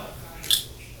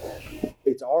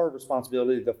 It's our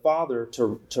responsibility, the father,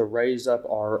 to raise up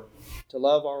to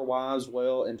love our wives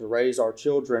well and to raise our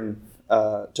children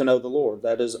to know the Lord.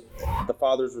 That is the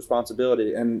father's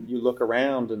responsibility. And you look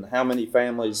around and how many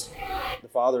families the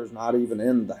father's not even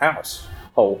in the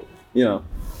household, you know.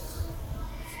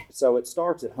 So it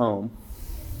starts at home,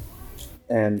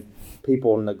 and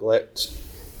people neglect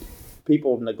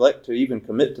to even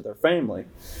commit to their family.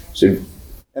 So,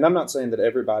 and I'm not saying that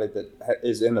everybody that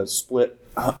is in a split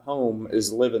home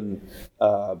is living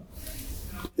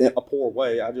in a poor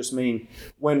way. I just mean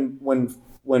when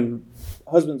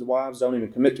husbands and wives don't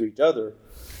even commit to each other,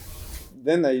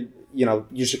 then they, you know,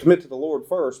 you should commit to the Lord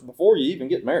first before you even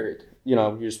get married. You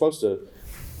know, you're supposed to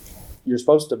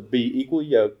be equally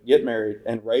yoked, get married,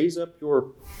 and raise up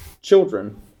your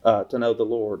children to know the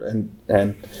Lord and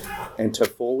to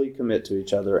fully commit to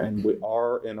each other. And we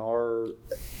are in our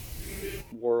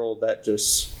world that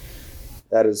is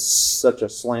such a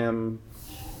slam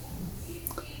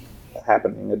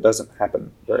happening. It doesn't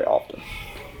happen very often,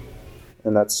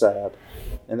 and that's sad.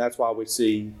 And that's why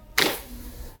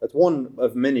that's one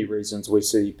of many reasons we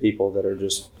see people that are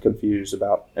just confused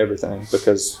about everything,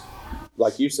 because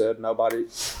like you said,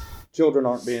 children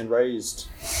aren't being raised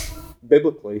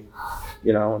biblically,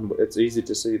 you know, and it's easy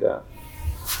to see that.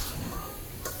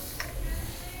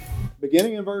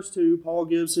 Beginning in verse 2, Paul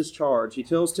gives his charge. He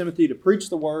tells Timothy to preach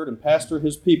the word and pastor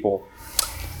his people.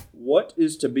 What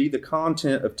is to be the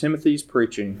content of Timothy's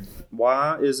preaching?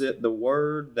 Why is it the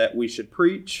word that we should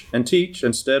preach and teach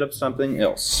instead of something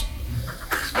else?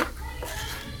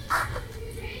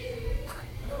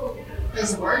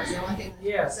 Because the word's the only thing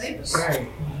that saves us. Right.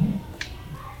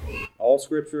 All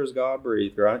Scripture is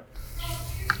God-breathed, right?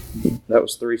 That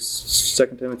was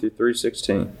 2 Timothy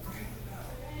 3:16.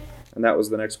 And that was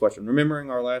the next question. Remembering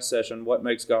our last session, what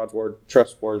makes God's word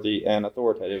trustworthy and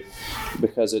authoritative?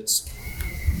 Because it's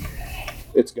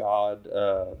God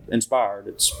inspired.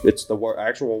 It's the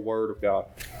actual word of God.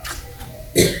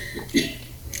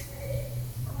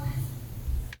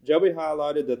 Joby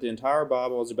highlighted that the entire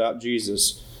Bible is about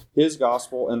Jesus, his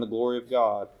gospel, and the glory of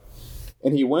God.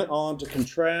 And he went on to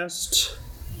contrast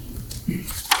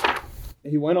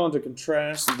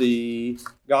the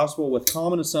gospel with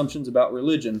common assumptions about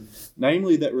religion,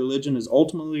 namely that religion is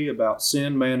ultimately about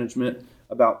sin management,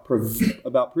 about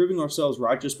proving ourselves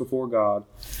righteous before God.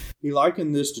 He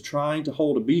likened this to trying to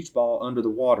hold a beach ball under the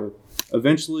water.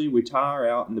 Eventually, we tire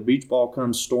out and the beach ball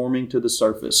comes storming to the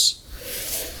surface.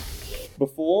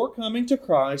 Before coming to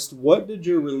Christ, what did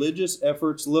your religious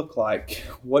efforts look like?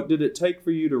 What did it take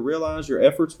for you to realize your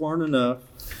efforts weren't enough?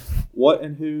 What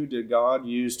and who did God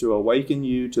use to awaken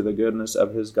you to the goodness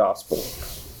of his gospel?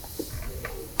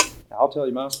 I'll tell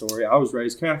you my story. I was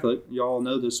raised Catholic. You all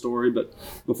know this story, but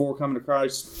before coming to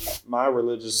Christ, my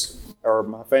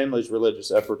family's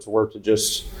religious efforts were to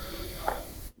just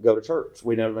go to church.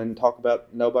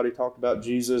 Nobody talked about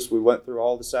Jesus. We went through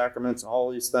all the sacraments and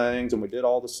all these things, and we did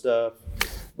all the stuff,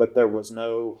 but there was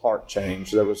no heart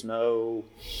change. There was no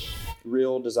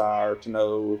real desire to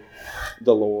know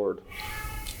the Lord.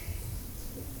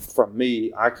 From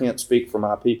me, I can't speak for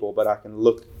my people, but I can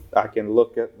look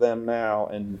at them now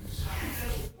and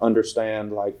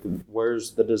understand, like,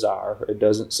 where's the desire?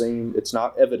 It's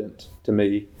not evident to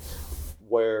me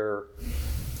where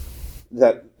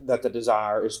that the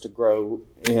desire is to grow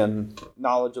in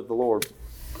knowledge of the Lord.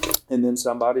 And then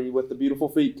somebody with the beautiful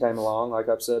feet came along, like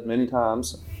I've said many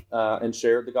times, and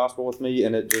shared the gospel with me,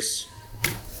 and it just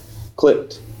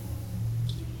clicked.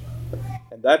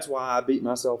 And that's why I beat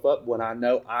myself up when I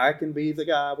know I can be the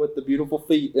guy with the beautiful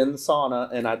feet in the sauna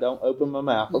and I don't open my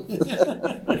mouth.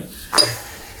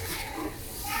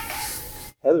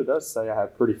 Heather does say I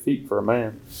have pretty feet for a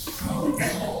man.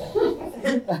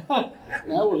 That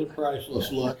was a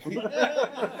priceless look.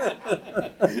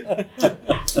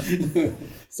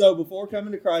 So before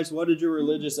coming to Christ, what did your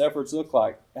religious efforts look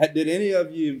like?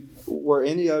 Were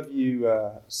any of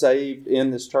you saved in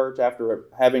this church after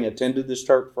having attended this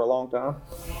church for a long time?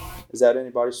 Is that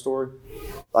anybody's story?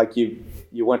 Like you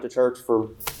went to church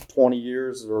for 20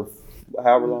 years or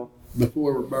however long?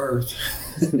 Before birth.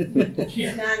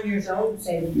 She's 9 years old,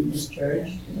 saved in this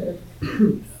church.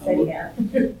 Yeah.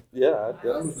 Yeah, I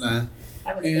was 9.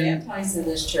 I was baptized in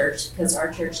this church because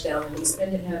our church down in East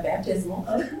Bend didn't have baptismal.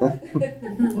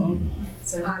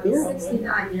 So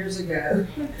 69 years ago,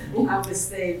 I was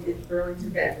saved at Burlington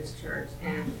Baptist Church,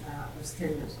 and I was 10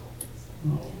 years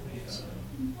old.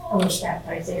 I was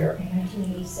baptized there in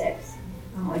 1986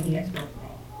 on my dad's birthday.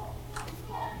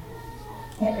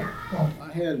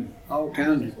 I had all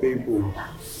kinds of people,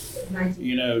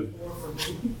 you know,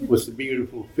 with the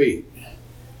beautiful feet.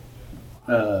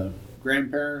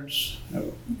 Grandparents,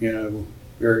 you know,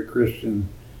 very Christian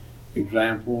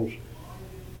examples.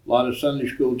 A lot of Sunday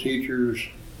school teachers,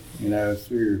 you know,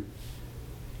 through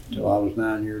till I was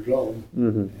 9 years old.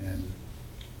 Mm-hmm. And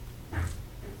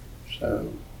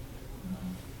so.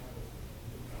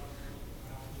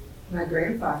 My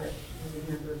grandfather was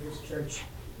a member of this church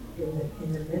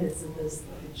in the minutes of the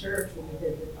church when we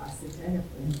did the bicentennial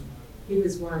thing. He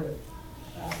was one of the,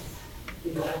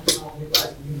 you know, I don't know how old he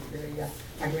was when he was very young.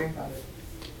 My grandfather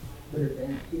would have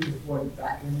been, he was born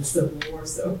back in the Civil War,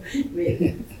 so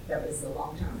that was a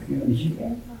long time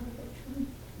ago.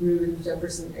 Reuben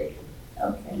Jefferson Bacon.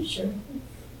 Okay, sure.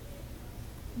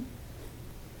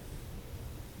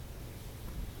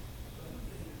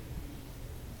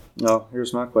 Oh,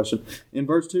 here's my question. In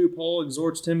verse 2, Paul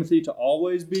exhorts Timothy to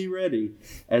always be ready,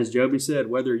 as Joby said,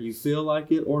 whether you feel like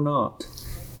it or not.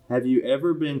 Have you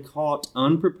ever been caught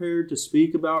unprepared to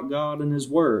speak about God and His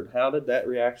Word? How did that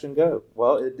reaction go?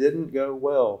 Well, it didn't go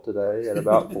well today at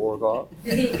about 4 o'clock.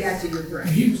 He got to your brain.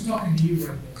 He was talking to you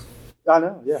right I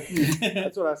know, yeah.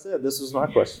 That's what I said. This was my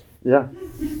question. Yeah.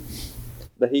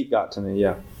 The heat got to me,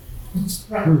 yeah.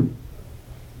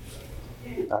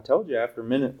 I told you after a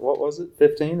minute, what was it,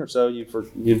 15 or so, you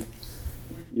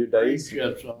dazed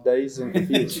and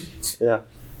confused. Yeah.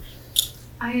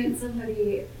 I had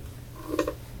somebody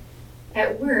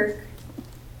at work,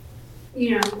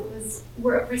 you know,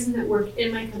 were a person that worked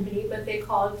in my company, but they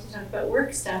called to talk about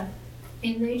work stuff,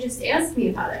 and they just asked me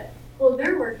about it. Well,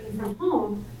 they're working from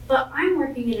home, but I'm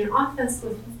working in an office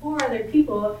with 4 other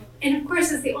people, and of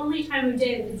course it's the only time of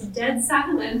day that it's dead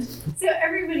silent, so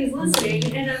everybody's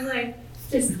listening, and I'm like,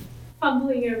 just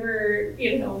fumbling over,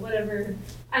 you know, whatever.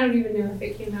 I don't even know if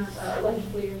it came out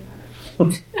legibly or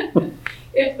not.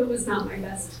 It was not my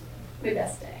best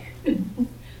day.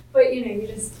 But, you know,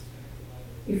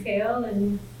 you fail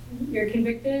and you're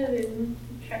convicted and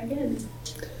try again.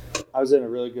 I was in a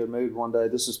really good mood one day.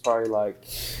 This was probably like,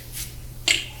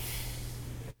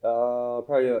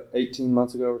 probably 18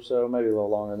 months ago or so, maybe a little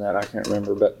longer than that. I can't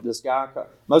remember. But this guy,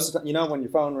 most of the time, you know, when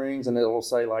your phone rings and it will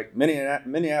say like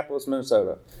Minneapolis,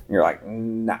 Minnesota, and you're like,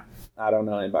 nah, I don't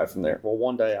know anybody from there. Well,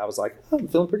 one day I was like, I'm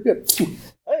feeling pretty good.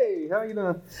 Hey, how you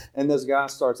doing? And this guy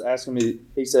starts asking me,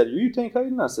 he said, are you Tink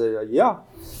Hayden? I said, yeah.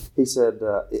 He said,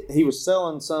 he was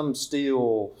selling some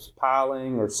steel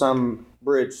piling or some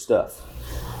bridge stuff.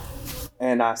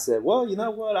 And I said, well, you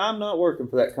know what? I'm not working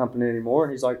for that company anymore.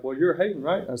 And he's like, well, you're Hayden,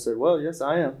 right? I said, well, yes,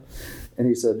 I am. And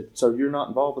he said, so you're not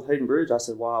involved with Hayden Bridge? I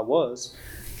said, well, I was.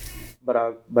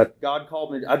 But God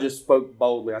called me. I just spoke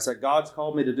boldly. I said, God's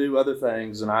called me to do other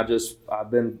things. And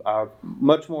I'm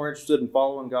much more interested in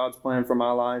following God's plan for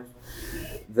my life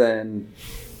than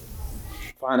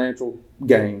financial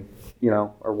gain. You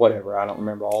know, or whatever. I don't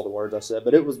remember all the words I said,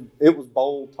 but it was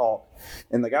bold talk.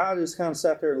 And the guy just kind of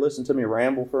sat there and listened to me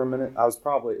ramble for a minute. I was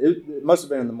probably, it must have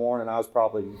been in the morning. I was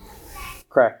probably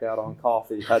cracked out on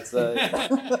coffee, I'd say.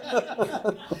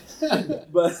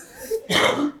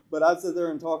 but I'd sit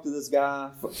there and talk to this guy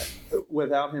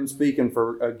without him speaking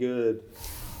for a good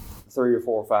 3 or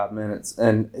 4 or 5 minutes.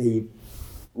 And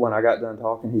when I got done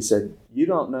talking, he said, you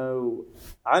don't know,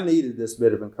 I needed this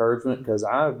bit of encouragement because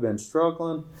I've been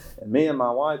struggling and me and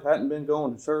my wife hadn't been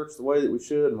going to church the way that we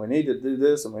should, and we need to do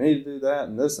this and we need to do that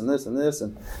and this and this and this,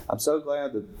 and I'm so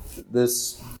glad that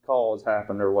this call has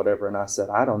happened or whatever. And I said,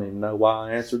 I don't even know why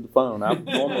I answered the phone. I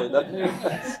normally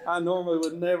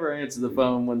would never answer the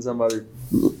phone when somebody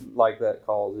like that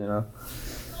calls, you know.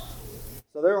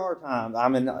 So there are times, I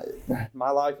mean, my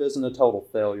life isn't a total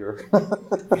failure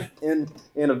in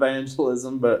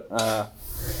evangelism, but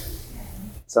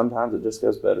sometimes it just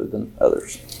goes better than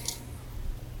others.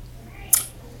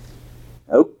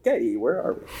 Okay, where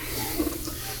are we?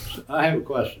 I have a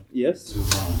question. Yes?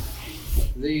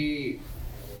 The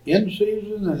in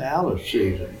season and out of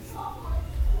season.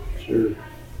 Sir,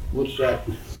 what's that?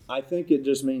 I think it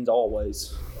just means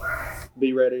always.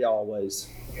 Be ready always.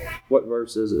 What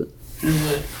verse is it?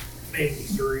 Maybe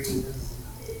 3.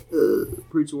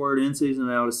 Preach the word in season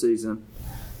and out of season.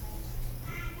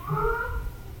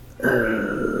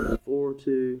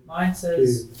 4:2. Mine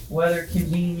says whether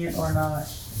convenient or not.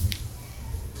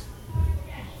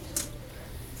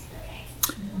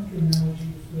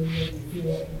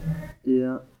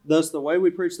 Yeah. Thus, the way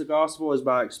we preach the gospel is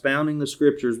by expounding the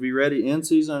scriptures. Be ready in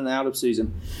season and out of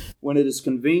season. When it is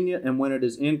convenient and when it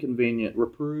is inconvenient,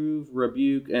 reprove,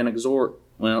 rebuke, and exhort.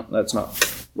 Well, that's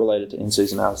not related to in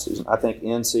season, out of season. I think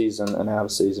in season and out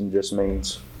of season just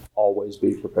means always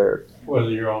be prepared.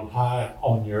 Whether you're on high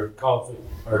on your coffee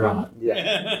or not.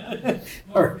 Yeah.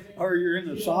 or you're in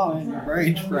the sauna and your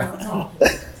brain's fried.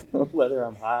 Whether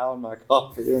I'm high on my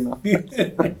coffee or not.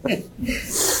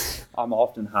 I'm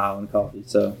often high on coffee,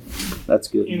 so that's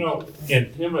good. You know,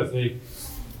 in Timothy,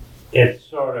 it's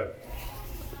sort of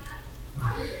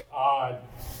odd.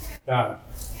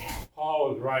 Paul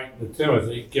was writing to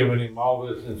Timothy, giving him all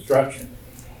this instruction.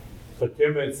 But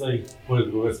Timothy was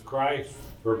with Christ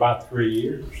for about 3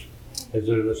 years as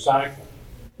a disciple.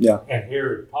 Yeah. And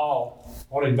here is Paul,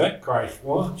 only met Christ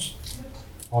once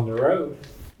on the road.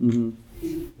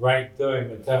 Mm-hmm. Right to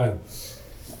him and telling him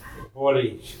what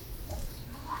he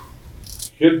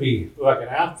should be looking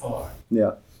out for.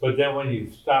 Yeah. But then when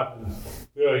you stop and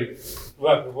really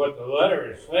look at what the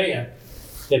letter is saying,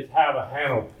 it's how to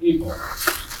handle people,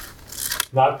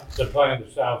 not the plan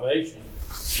of salvation,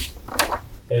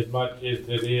 as much as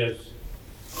it is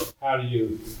how do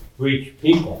you reach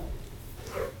people.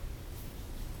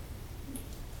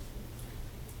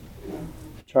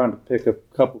 Trying to pick a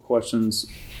couple questions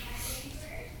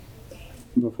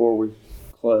before we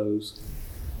close.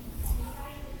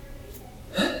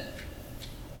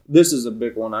 This is a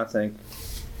big one, I think,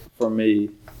 for me.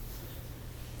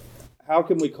 How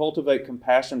can we cultivate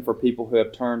compassion for people who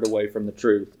have turned away from the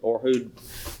truth, or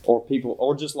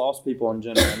just lost people in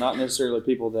general, not necessarily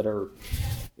people that are,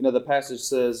 the passage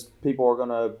says people are going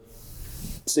to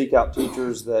seek out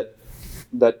teachers that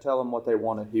tell them what they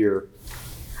want to hear.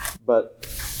 But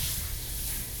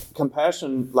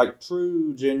compassion, like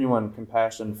true, genuine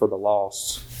compassion for the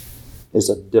lost, is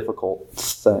a difficult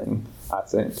thing, I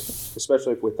think,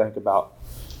 especially if we think about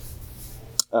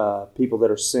people that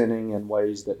are sinning in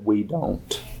ways that we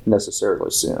don't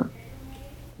necessarily sin.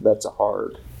 It's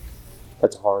hard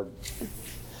to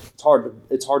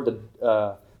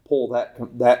pull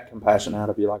that compassion out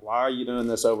of you. Like, why are you doing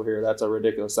this over here? That's a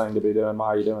ridiculous thing to be doing. Why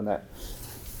are you doing that?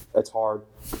 It's hard.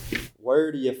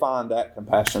 Where do you find that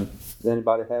compassion? Does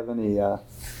anybody have any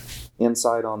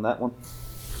insight on that one?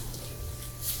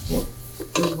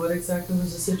 What exactly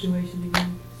was the situation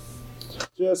again?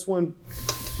 Just when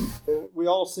we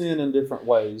all sin in different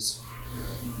ways.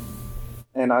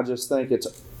 And I just think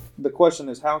the question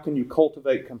is, how can you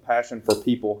cultivate compassion for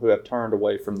people who have turned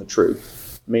away from the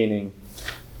truth? Meaning,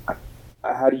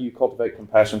 how do you cultivate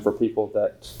compassion for people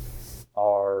that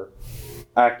are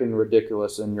acting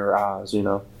ridiculous in your eyes,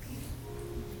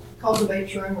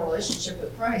 Cultivate your own relationship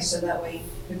with Christ, so that way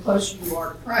the closer you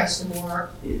are to Christ, the more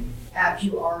apt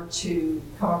you are to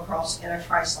come across in a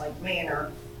Christ-like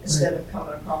manner instead of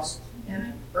coming across in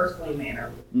an earthly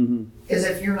manner. Because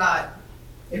if your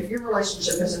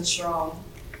relationship isn't strong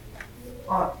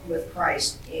with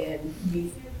Christ and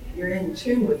you're in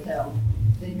tune with Him,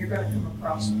 then you're going to come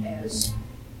across as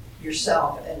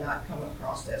yourself and not come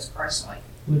across as Christ-like.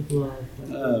 With love,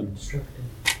 instructive.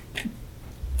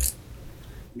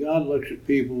 God looks at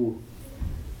people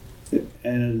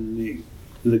and the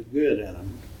good in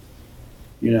them.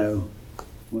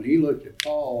 When He looked at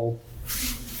Paul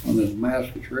on the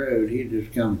Damascus Road, he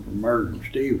just come from murdering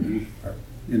Stephen,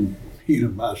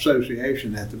 by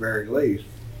association at the very least.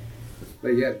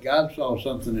 But yet God saw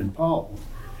something in Paul.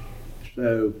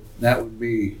 So that would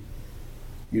be,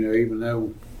 even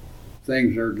though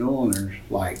things are going, there's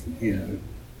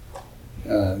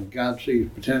God sees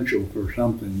potential for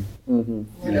something. In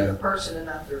another person and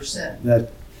not their sin.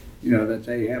 That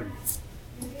they have.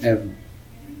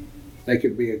 They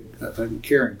could be a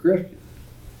caring Christian,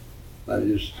 but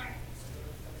just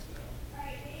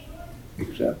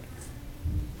accept.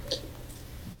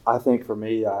 I think for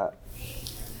me, I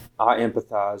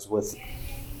empathize with.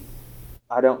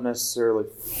 I don't necessarily.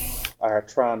 I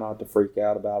try not to freak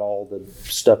out about all the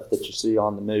stuff that you see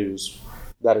on the news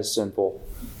that is sinful,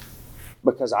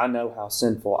 because I know how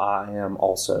sinful I am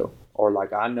also, or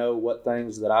like I know what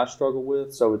things that I struggle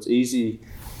with. So it's easy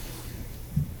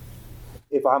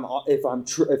if I'm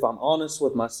honest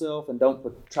with myself and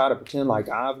don't try to pretend like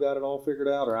I've got it all figured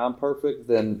out or I'm perfect,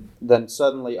 then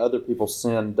suddenly other people's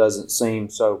sin doesn't seem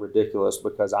so ridiculous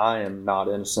because I am not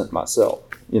innocent myself.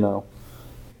 You know,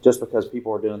 just because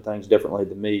people are doing things differently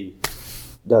than me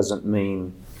doesn't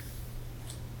mean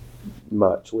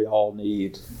much. We all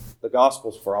need the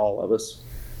gospel's for all of us.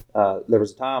 There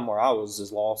was a time where I was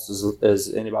as lost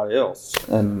as anybody else,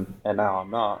 and now I'm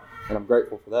not, and I'm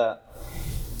grateful for that.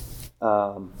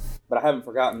 But I haven't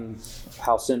forgotten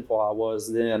how sinful I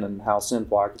was then and how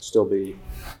sinful I could still be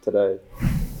today.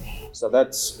 So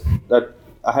that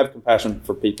I have compassion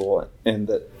for people, and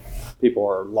that people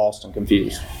are lost and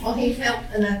confused. Well, he felt,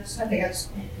 and I think that's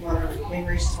one of the main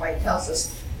reasons why he tells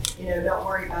us, don't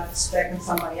worry about the speck in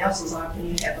somebody else's eye when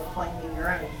you have a plank in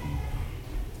your own.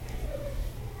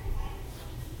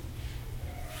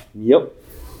 Yep.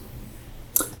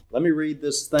 Let me read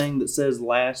this thing that says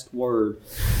last word.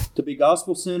 To be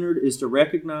gospel-centered is to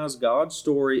recognize God's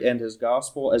story and His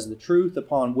gospel as the truth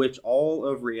upon which all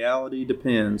of reality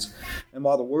depends. And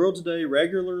while the world today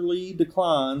regularly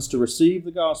declines to receive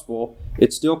the gospel,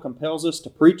 it still compels us to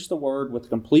preach the word with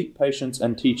complete patience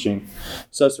and teaching.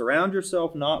 So surround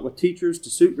yourself not with teachers to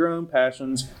suit your own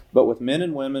passions, but with men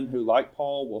and women who, like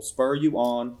Paul, will spur you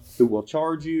on, who will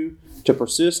charge you to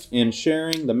persist in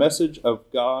sharing the message of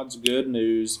God's good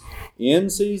news in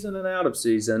season and out of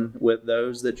season with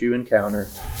those that you encounter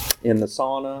in the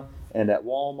sauna and at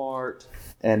Walmart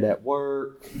and at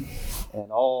work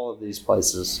and all of these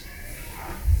places.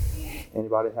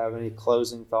 Anybody have any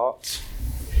closing thoughts?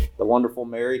 The wonderful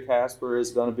Mary Casper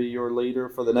is going to be your leader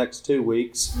for the next 2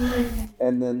 weeks,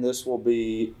 and then this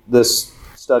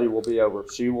study will be over.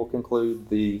 She will conclude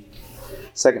the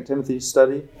 2 Timothy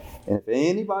study. And if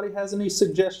anybody has any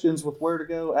suggestions with where to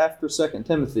go after 2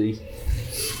 Timothy,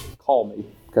 call me,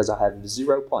 because I have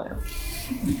zero plan.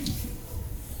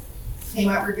 He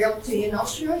might reveal it to you in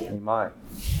Australia. He might.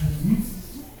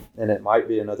 And it might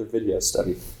be another video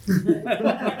study.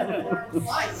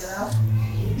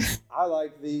 I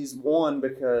like these, one,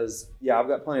 because, I've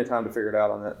got plenty of time to figure it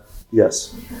out on that.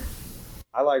 Yes.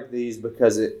 I like these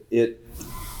because it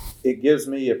gives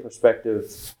me a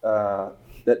perspective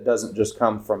that doesn't just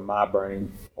come from my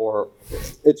brain. Or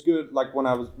it's good, like when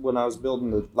I was building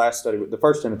the last study, the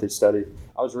 1 Timothy study,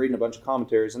 I was reading a bunch of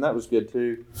commentaries, and that was good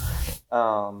too.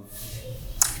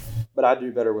 But I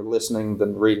do better with listening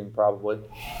than reading, probably.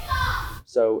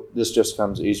 So this just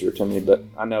comes easier to me, but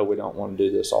I know we don't want to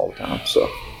do this all the time, so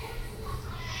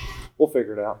we'll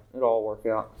figure it out. It'll all work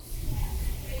out.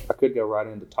 I could go right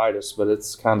into Titus, but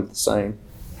it's kind of the same.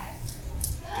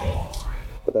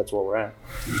 But that's where we're at.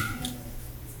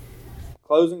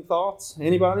 Closing thoughts?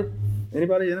 Anybody?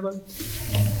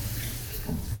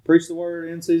 Preach the word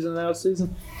in season and out of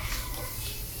season,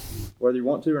 whether you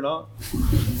want to or not.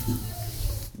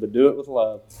 But do it with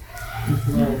love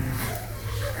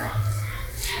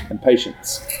and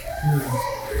patience.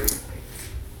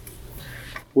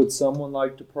 Would someone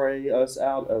like to pray us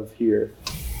out of here?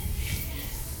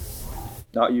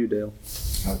 Not you, Dale.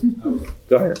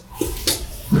 Go ahead.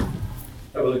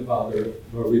 Heavenly Father,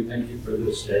 Lord, we thank you for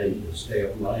this day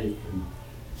of life, and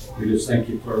we just thank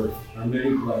you for our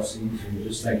many blessings, and we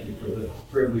just thank you for the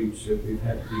privilege that we've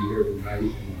had to be here tonight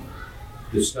and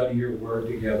to study your word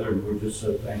together. And we're just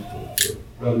so thankful for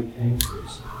Brother King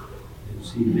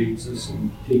as he leads us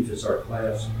and teaches our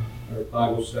class, our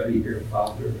Bible study here,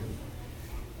 Father.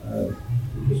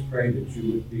 We just pray that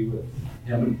you would be with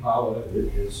him and Paula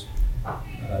as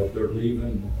they're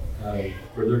leaving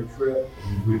for their trip,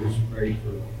 and we just pray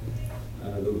for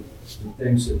the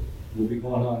things that will be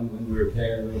going on when we're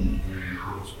there, and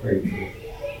we just pray for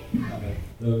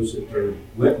those that they're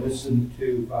witnessing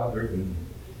to, Father,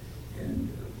 and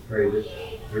pray that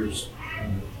there's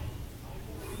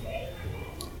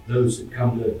those that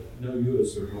come to know you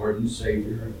as their Lord and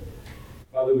Savior.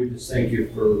 Father, we just thank you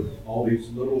for all these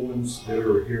little ones that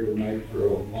are here tonight for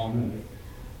Alana,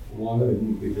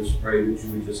 and we just pray that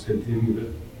you would just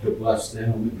continue to bless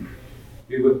them and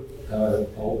be with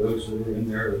all those that are in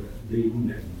there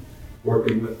leading and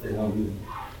working with them. And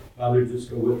Father, just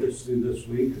go with us through this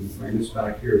week and bring us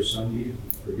back here Sunday and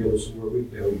forgive us where we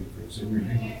failed you. For it's in your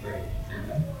name we pray.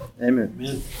 Amen.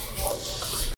 Amen.